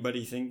make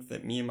anybody think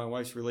that me and my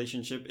wife's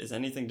relationship is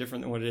anything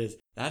different than what it is.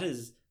 That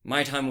is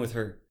my time with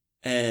her.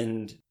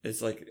 And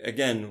it's like,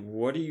 again,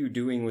 what are you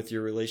doing with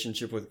your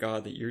relationship with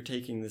God that you're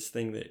taking this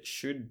thing that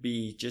should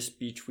be just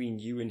between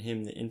you and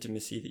him, the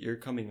intimacy that you're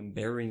coming and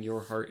bearing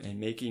your heart and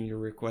making your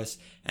requests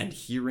and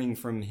hearing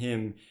from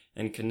him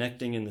and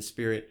connecting in the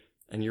spirit,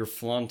 and you're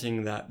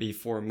flaunting that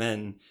before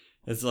men.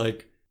 It's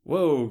like,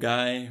 whoa,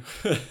 guy,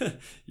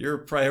 your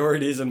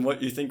priorities and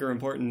what you think are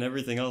important and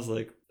everything else,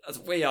 like, that's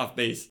way off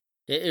base.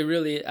 It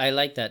really, I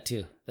like that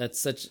too.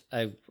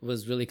 I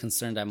was really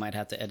concerned I might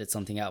have to edit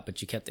something out,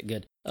 but you kept it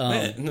good.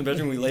 In the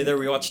bedroom, we lay there,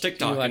 we watch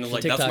TikTok, and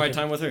like, TikTok, that's my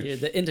time with her. Yeah,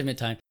 the intimate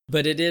time.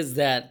 But it is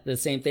the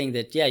same thing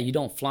that, you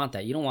don't flaunt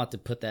that. You don't want to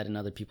put that in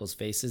other people's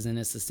faces. And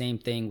it's the same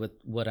thing with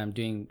what I'm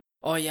doing.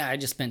 Oh yeah, I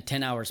just spent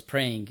 10 hours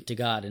praying to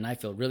God and I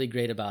feel really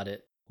great about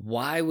it.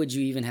 Why would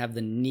you even have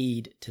the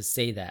need to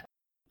say that?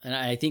 And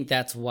I think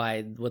that's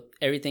why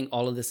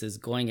all of this is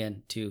going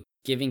into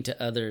giving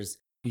to others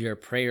your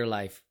prayer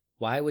life.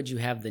 Why would you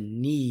have the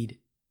need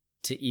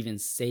to even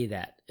say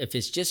that? If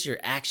it's just your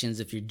actions,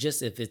 if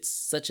it's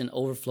such an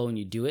overflow and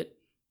you do it,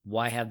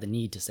 why have the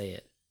need to say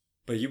it?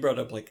 But you brought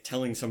up like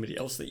telling somebody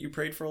else that you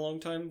prayed for a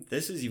long time.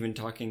 This is even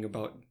talking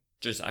about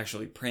just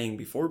actually praying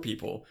before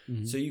people.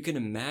 Mm-hmm. So you can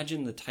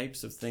imagine the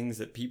types of things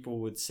that people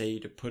would say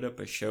to put up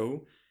a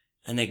show.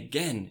 And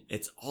again,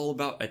 it's all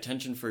about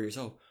attention for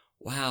yourself.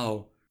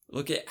 Wow,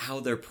 look at how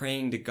they're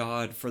praying to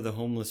God for the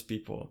homeless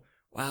people.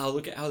 Wow,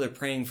 look at how they're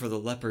praying for the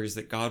lepers,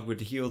 that God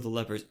would heal the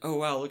lepers. Oh,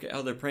 wow, look at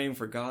how they're praying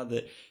for God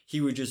that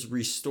he would just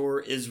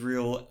restore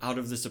Israel out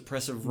of this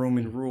oppressive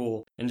Roman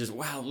rule. And just,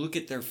 wow, look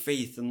at their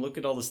faith and look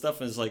at all the stuff.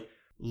 And it's like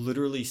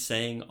literally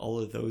saying all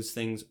of those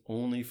things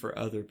only for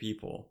other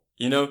people.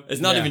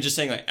 It's not even just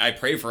saying like, I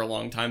pray for a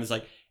long time. It's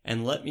like,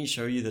 and let me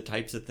show you the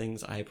types of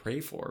things I pray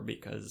for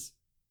because,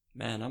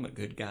 man, I'm a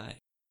good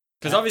guy.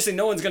 Because obviously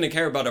no one's going to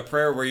care about a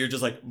prayer where you're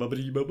just like,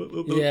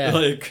 yeah.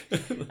 Like,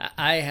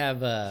 I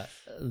have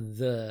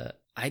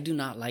I do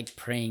not like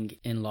praying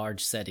in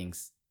large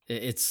settings.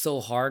 It's so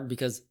hard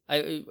because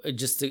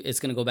it's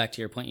going to go back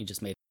to your point you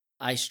just made.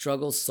 I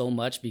struggle so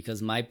much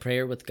because my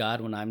prayer with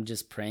God when I'm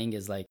just praying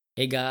is like,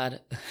 hey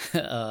God,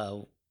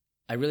 I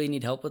really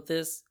need help with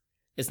this.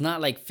 It's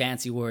not like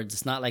fancy words.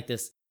 It's not like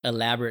this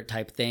elaborate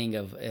type thing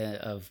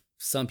of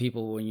some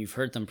people when you've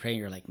heard them pray,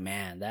 you're like,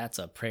 man, that's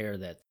a prayer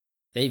that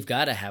they've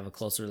got to have a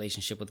close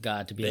relationship with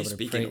God to be able to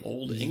pray. They speak in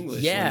old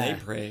English when they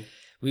pray.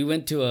 We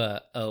went to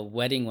a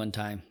wedding one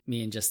time,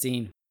 me and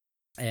Justine,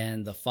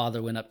 and the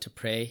father went up to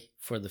pray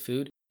for the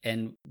food.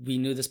 And we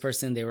knew this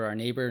person. They were our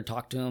neighbor and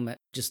talked to him.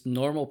 Just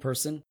normal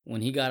person.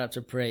 When he got up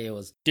to pray, it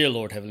was, Dear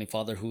Lord, Heavenly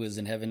Father, who is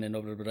in heaven, and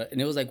blah, blah, blah. And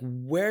it was like,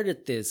 where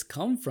did this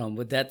come from?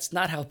 But that's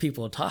not how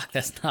people talk.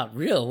 That's not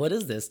real. What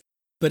is this?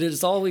 But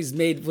it's always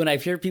made, when I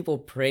hear people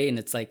pray and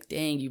it's like,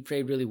 dang, you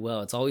prayed really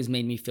well, it's always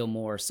made me feel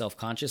more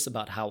self-conscious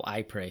about how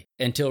I pray.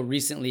 Until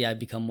recently, I've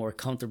become more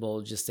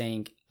comfortable just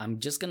saying, I'm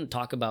just going to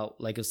talk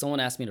about, like if someone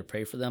asks me to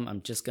pray for them,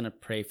 I'm just going to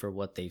pray for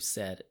what they've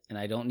said. And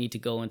I don't need to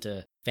go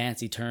into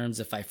fancy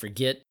terms. If I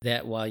forget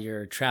that while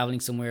you're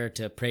traveling somewhere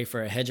to pray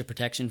for a hedge of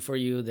protection for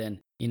you, then,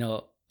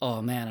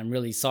 oh man, I'm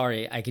really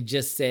sorry. I could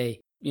just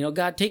say,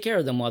 God, take care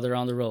of them while they're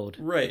on the road.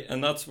 Right.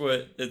 And that's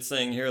what it's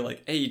saying here.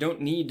 Like, hey, you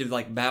don't need to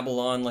like babble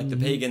on like the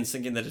pagans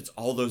thinking that it's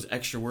all those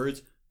extra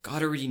words.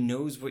 God already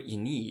knows what you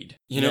need,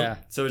 Yeah.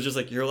 So it's just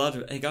like, you're allowed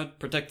to, hey, God,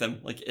 protect them.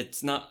 Like,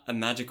 it's not a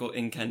magical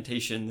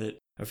incantation that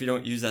if you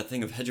don't use that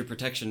thing of hedge of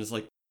protection, it's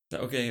like,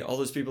 okay, all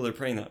those people are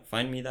praying that.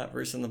 Find me that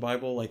verse in the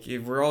Bible. Like,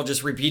 if we're all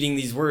just repeating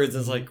these words,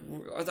 it's like,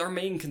 our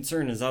main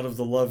concern is out of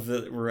the love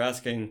that we're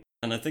asking.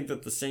 And I think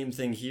that the same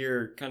thing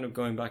here, kind of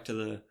going back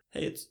to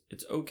hey,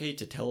 it's okay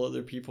to tell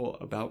other people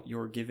about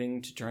your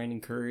giving, to try and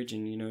encourage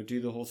and,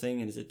 do the whole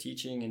thing and as a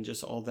teaching and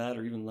just all that,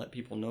 or even let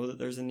people know that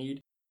there's a need.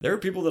 There are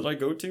people that I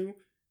go to,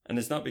 and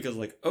it's not because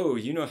like, oh,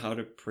 you know how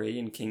to pray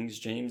in King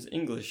James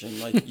English and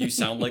like you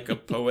sound like a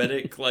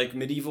poetic like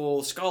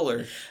medieval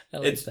scholar. I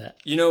like that.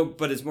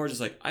 But it's more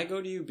just like, I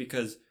go to you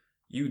because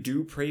you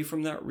do pray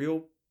from that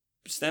real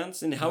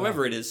stance, and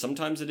however it is,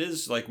 sometimes it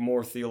is like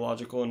more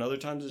theological and other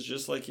times it's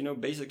just like,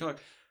 basic talk.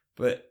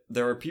 But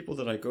there are people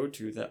that I go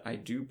to that I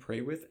do pray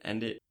with,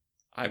 and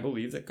I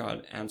believe that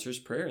God answers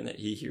prayer and that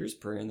he hears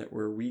prayer, and that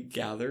where we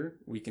gather,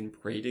 we can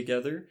pray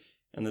together,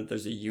 and that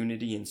there's a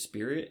unity in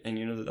spirit,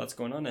 and that's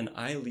going on, and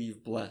I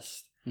leave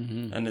blessed.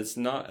 Mm-hmm. And it's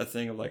not a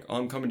thing of like, oh,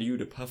 I'm coming to you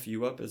to puff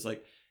you up. It's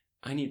like,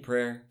 I need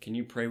prayer. Can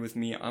you pray with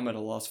me? I'm at a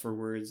loss for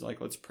words. Like,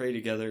 let's pray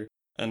together.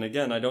 And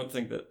again, I don't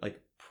think that like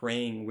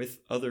praying with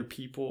other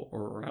people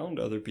or around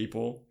other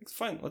people, it's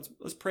fine.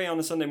 Let's pray on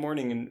a Sunday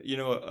morning and,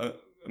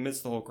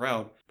 amidst the whole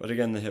crowd. But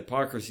again, the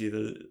hypocrisy,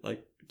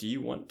 do you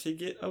want to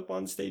get up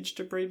on stage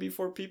to pray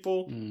before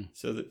people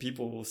so that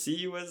people will see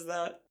you as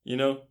that,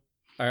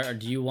 Or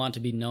do you want to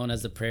be known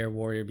as the prayer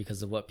warrior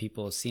because of what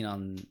people have seen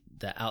on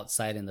the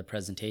outside in the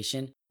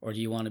presentation? Or do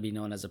you want to be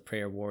known as a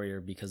prayer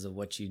warrior because of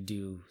what you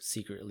do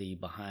secretly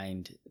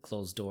behind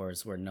closed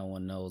doors where no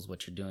one knows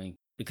what you're doing?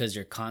 Because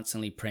you're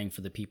constantly praying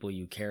for the people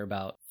you care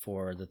about,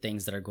 for the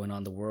things that are going on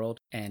in the world,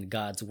 and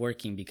God's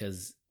working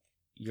because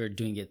you're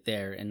doing it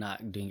there and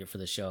not doing it for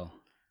the show.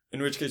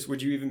 In which case,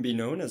 would you even be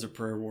known as a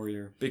prayer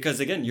warrior? Because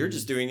again, you're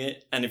just doing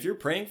it. And if you're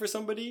praying for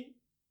somebody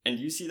and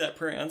you see that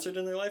prayer answered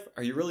in their life,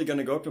 are you really going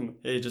to go up to them?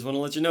 Hey, just want to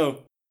let you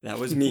know, that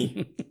was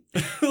me.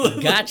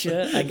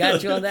 Gotcha. I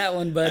got you on that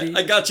one, buddy.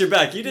 I got your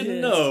back. You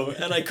didn't know,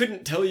 and I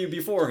couldn't tell you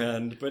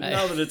beforehand, but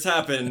now that it's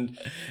happened.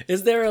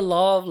 Is there a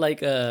law of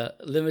like a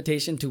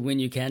limitation to when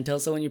you can tell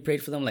someone you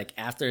prayed for them? Like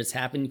after it's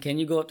happened, can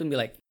you go up to them and be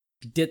like,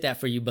 did that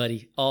for you,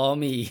 buddy? All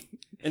me.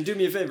 And do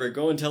me a favor,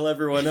 go and tell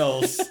everyone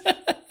else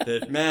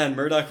that, man,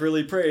 Murdoch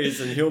really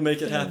prays and he'll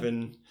make it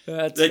happen.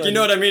 That's like, funny. you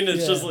know what I mean?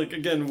 It's just like,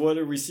 again, what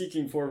are we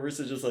seeking for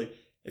versus just like,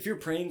 if you're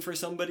praying for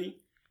somebody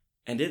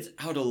and it's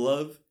out of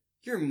love,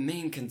 your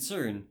main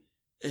concern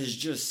is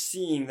just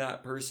seeing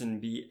that person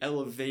be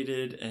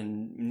elevated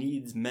and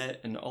needs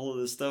met and all of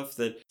this stuff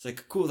that it's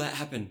like, cool, that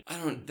happened.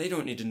 They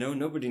don't need to know.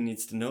 Nobody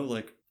needs to know.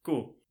 Like,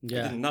 cool.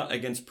 Yeah. Again, not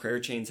against prayer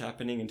chains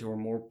happening until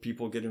more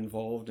people get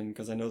involved. And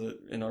because I know that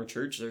in our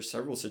church, there's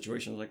several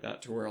situations like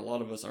that to where a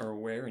lot of us are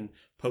aware and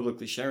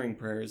publicly sharing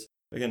prayers.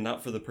 Again,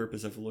 not for the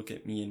purpose of look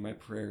at me and my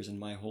prayers and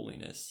my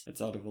holiness.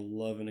 It's out of a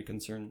love and a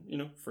concern,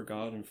 for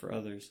God and for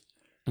others.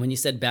 When you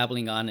said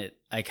babbling on it,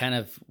 I kind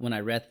of, when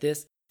I read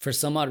this, for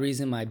some odd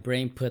reason, my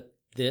brain put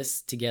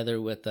this together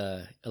with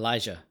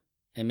Elijah.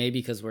 And maybe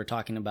because we're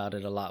talking about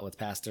it a lot with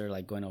Pastor,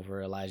 like going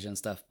over Elijah and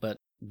stuff. But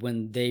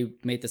when they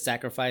made the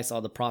sacrifice,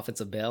 all the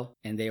prophets of Baal,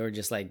 and they were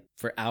just like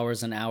for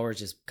hours and hours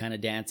just kind of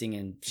dancing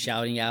and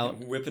shouting out.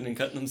 Whipping and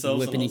cutting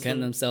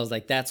themselves.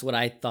 Like that's what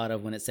I thought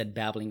of when it said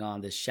babbling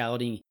on, this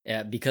shouting,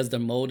 because the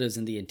motives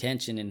and the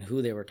intention and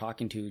who they were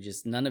talking to,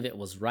 just none of it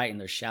was right. And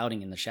they're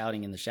shouting and they're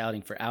shouting and they're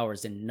shouting for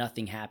hours and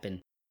nothing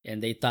happened.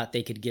 And they thought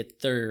they could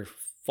get their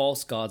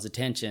false god's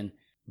attention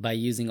by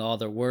using all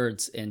their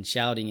words and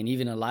shouting. And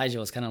even Elijah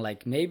was kind of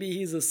like, maybe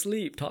he's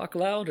asleep, talk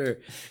louder.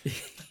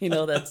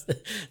 That's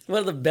one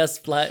of the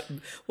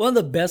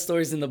best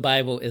stories in the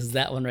Bible is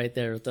that one right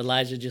there with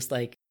Elijah just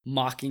like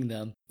mocking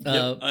them.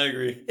 Yep, I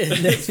agree.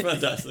 It's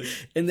fantastic.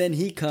 And then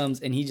he comes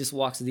and he just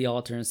walks to the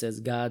altar and says,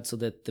 God, so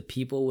that the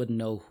people would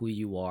know who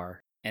you are.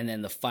 And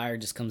then the fire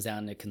just comes down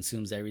and it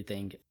consumes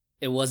everything.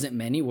 It wasn't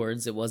many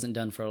words. It wasn't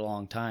done for a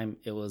long time.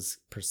 It was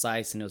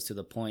precise and it was to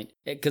the point.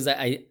 Because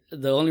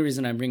the only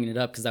reason I'm bringing it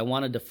up, because I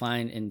want to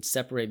define and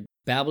separate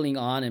babbling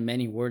on in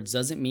many words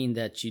doesn't mean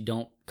that you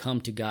don't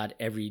come to God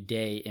every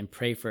day and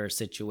pray for a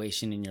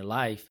situation in your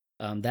life.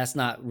 That's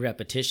not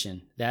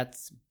repetition.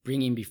 That's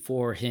bringing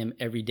before him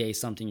every day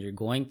something you're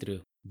going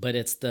through. But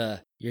it's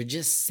you're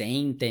just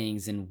saying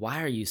things, and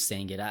why are you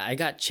saying it? I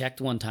got checked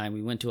one time.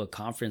 We went to a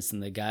conference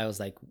and the guy was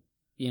like,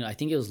 I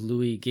think it was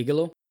Louis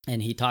Gigolo,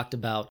 and he talked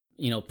about,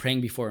 praying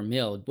before a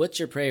meal. What's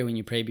your prayer when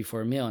you pray before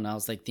a meal? And I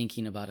was like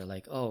thinking about it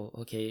like, oh,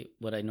 okay.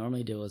 What I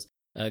normally do is,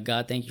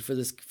 God, thank you for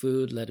this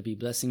food. Let it be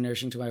blessing,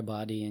 nourishing to my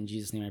body. In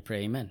Jesus' name I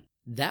pray, amen.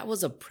 That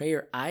was a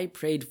prayer I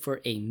prayed for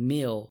a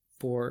meal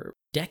for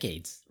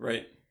decades.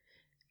 Right.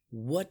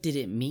 What did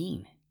it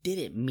mean? Did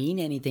it mean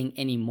anything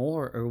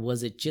anymore, or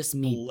was it just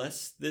me?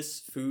 Bless this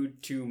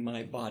food to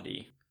my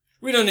body.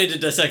 We don't need to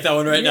dissect that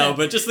one right now,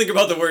 but just think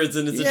about the words,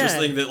 and it's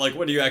interesting that, like,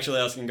 what are you actually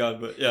asking God?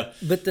 But yeah.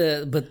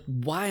 But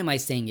why am I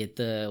saying it?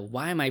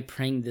 Why am I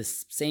praying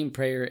this same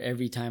prayer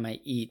every time I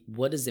eat?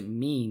 What does it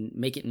mean?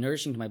 Make it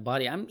nourishing to my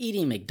body. I'm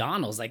eating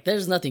McDonald's. Like,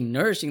 there's nothing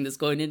nourishing that's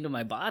going into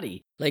my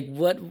body. Like,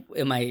 what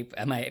am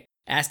I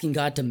asking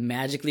God to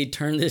magically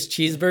turn this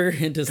cheeseburger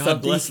into something?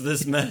 God bless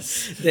this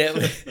mess.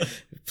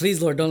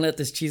 Please, Lord, don't let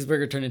this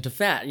cheeseburger turn into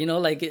fat.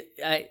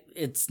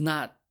 It's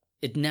not.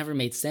 It never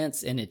made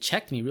sense, and it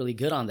checked me really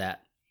good on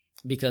that,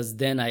 because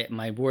then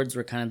my words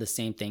were kind of the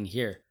same thing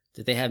here.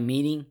 Did they have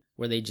meaning?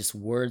 Were they just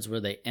words? Were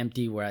they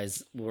empty?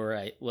 Was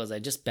I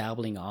just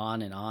babbling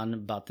on and on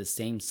about the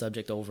same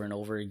subject over and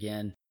over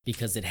again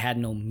because it had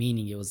no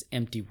meaning? It was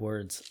empty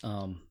words,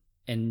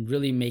 and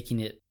really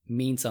making it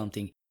mean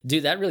something.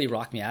 Dude, that really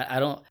rocked me.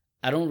 I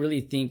don't really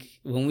think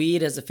when we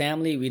eat as a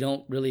family, we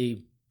don't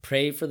really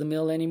pray for the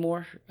meal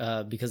anymore,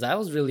 because I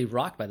was really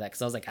rocked by that,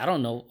 because I was like, I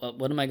don't know,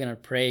 what am I going to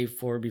pray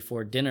for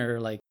before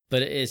dinner?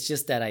 But it's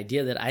just that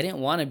idea that I didn't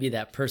want to be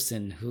that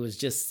person who was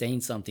just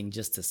saying something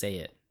just to say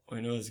it. What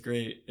I know is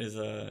great is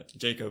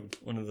Jacob,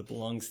 one of the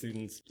Belong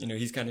students.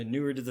 He's kind of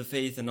newer to the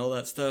faith and all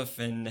that stuff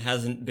and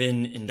hasn't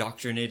been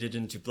indoctrinated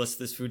into bless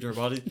this food to our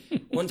body.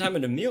 One time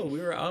at a meal, we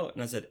were out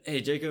and I said,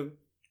 hey, Jacob,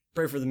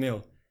 pray for the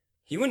meal.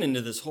 He went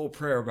into this whole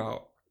prayer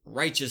about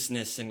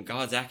righteousness and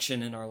God's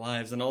action in our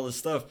lives and all this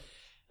stuff.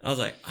 And I was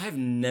like, I've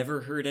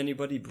never heard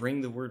anybody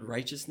bring the word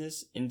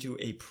righteousness into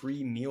a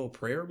pre-meal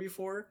prayer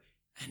before.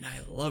 And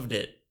I loved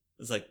it.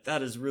 It's like,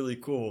 that is really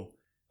cool.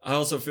 I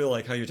also feel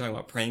like how you're talking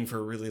about praying for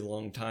a really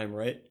long time,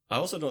 right? I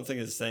also don't think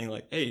it's saying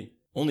like, hey,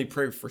 only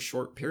pray for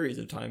short periods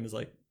of time. Is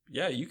like,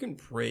 yeah, you can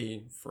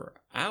pray for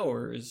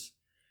hours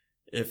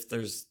if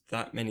there's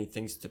that many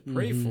things to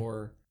pray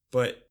for.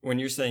 But when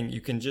you're saying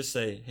you can just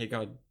say, hey,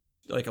 God,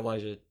 like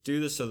Elijah,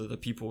 do this so that the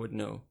people would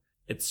know.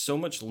 It's so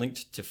much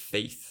linked to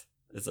faith.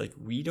 It's like,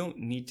 we don't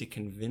need to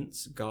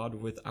convince God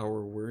with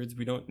our words.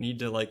 We don't need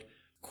to like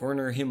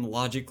corner him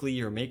logically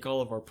or make all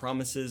of our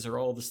promises or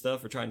all the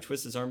stuff or try and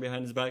twist his arm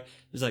behind his back.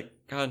 It's like,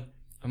 God,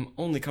 I'm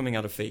only coming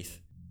out of faith.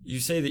 You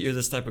say that you're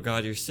this type of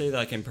God. You say that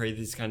I can pray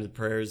these kinds of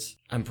prayers.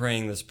 I'm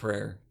praying this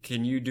prayer.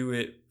 Can you do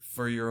it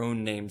for your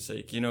own name's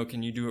sake?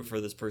 Can you do it for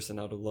this person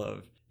out of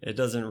love? It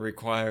doesn't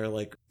require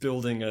like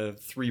building a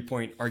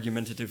 3-point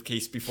argumentative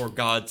case before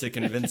God to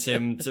convince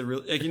him to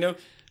really,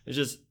 it's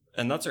just,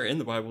 and that's in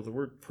the Bible, the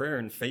word prayer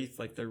and faith,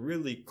 like they're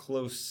really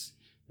close.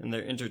 And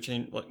they're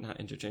not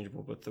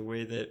interchangeable, but the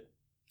way that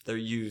they're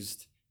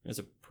used as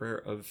a prayer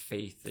of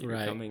faith that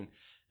you're coming.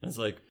 And it's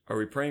like, are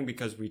we praying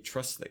because we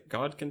trust that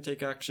God can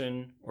take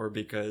action or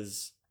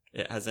because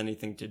it has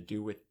anything to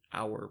do with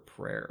our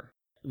prayer?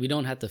 We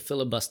don't have to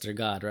filibuster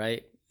God,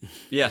 right?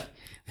 Yeah.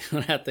 We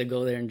don't have to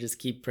go there and just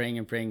keep praying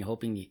and praying,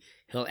 hoping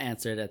he'll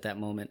answer it at that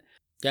moment.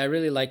 Yeah, I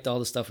really liked all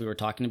the stuff we were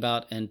talking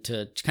about, and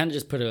to kind of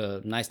just put a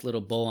nice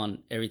little bow on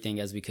everything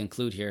as we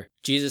conclude here.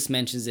 Jesus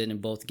mentions it in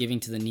both giving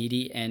to the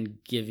needy and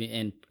giving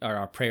in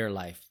our prayer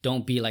life.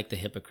 Don't be like the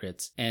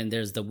hypocrites. And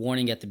there's the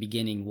warning at the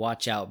beginning,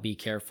 watch out, be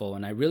careful.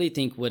 And I really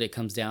think what it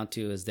comes down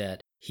to is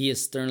that he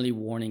is sternly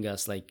warning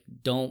us, like,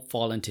 don't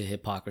fall into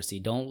hypocrisy.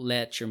 Don't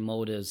let your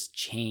motives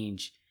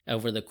change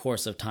over the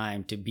course of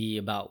time to be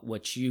about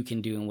what you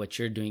can do and what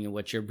you're doing and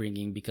what you're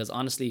bringing. Because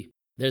honestly,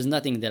 there's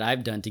nothing that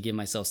I've done to give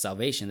myself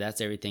salvation.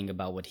 That's everything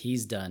about what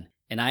he's done.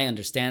 And I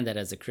understand that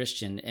as a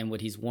Christian. And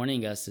what he's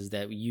warning us is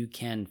that you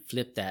can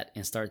flip that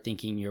and start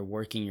thinking you're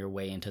working your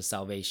way into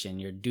salvation.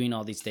 You're doing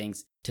all these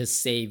things to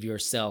save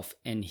yourself.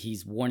 And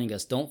he's warning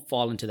us, don't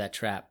fall into that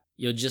trap.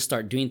 You'll just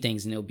start doing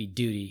things and it'll be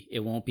duty.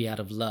 It won't be out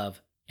of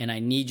love. And I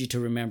need you to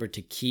remember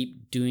to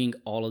keep doing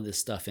all of this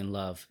stuff in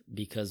love.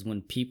 Because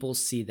when people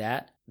see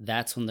that,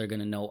 that's when they're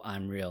going to know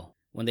I'm real.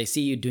 When they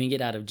see you doing it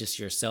out of just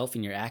yourself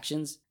and your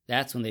actions,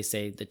 that's when they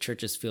say the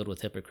church is filled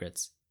with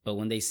hypocrites. But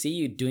when they see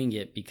you doing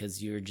it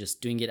because you're just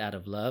doing it out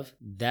of love,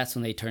 that's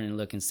when they turn and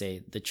look and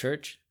say, the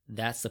church,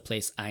 that's the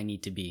place I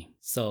need to be.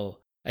 So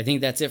I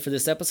think that's it for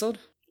this episode.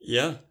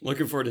 Yeah,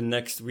 looking forward to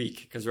next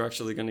week because we're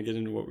actually going to get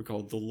into what we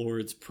call the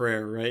Lord's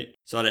Prayer, right?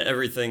 So out of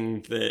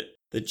everything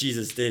that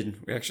Jesus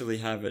did, we actually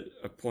have at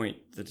a point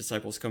the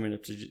disciples coming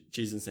up to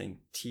Jesus saying,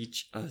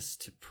 teach us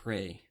to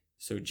pray.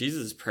 So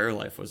Jesus' prayer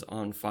life was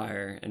on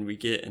fire, and we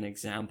get an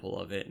example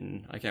of it,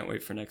 and I can't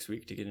wait for next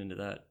week to get into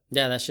that.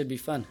 Yeah, that should be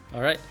fun.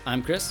 All right,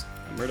 I'm Chris.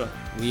 I'm Rita.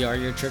 We are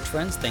your church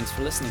friends. Thanks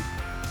for listening.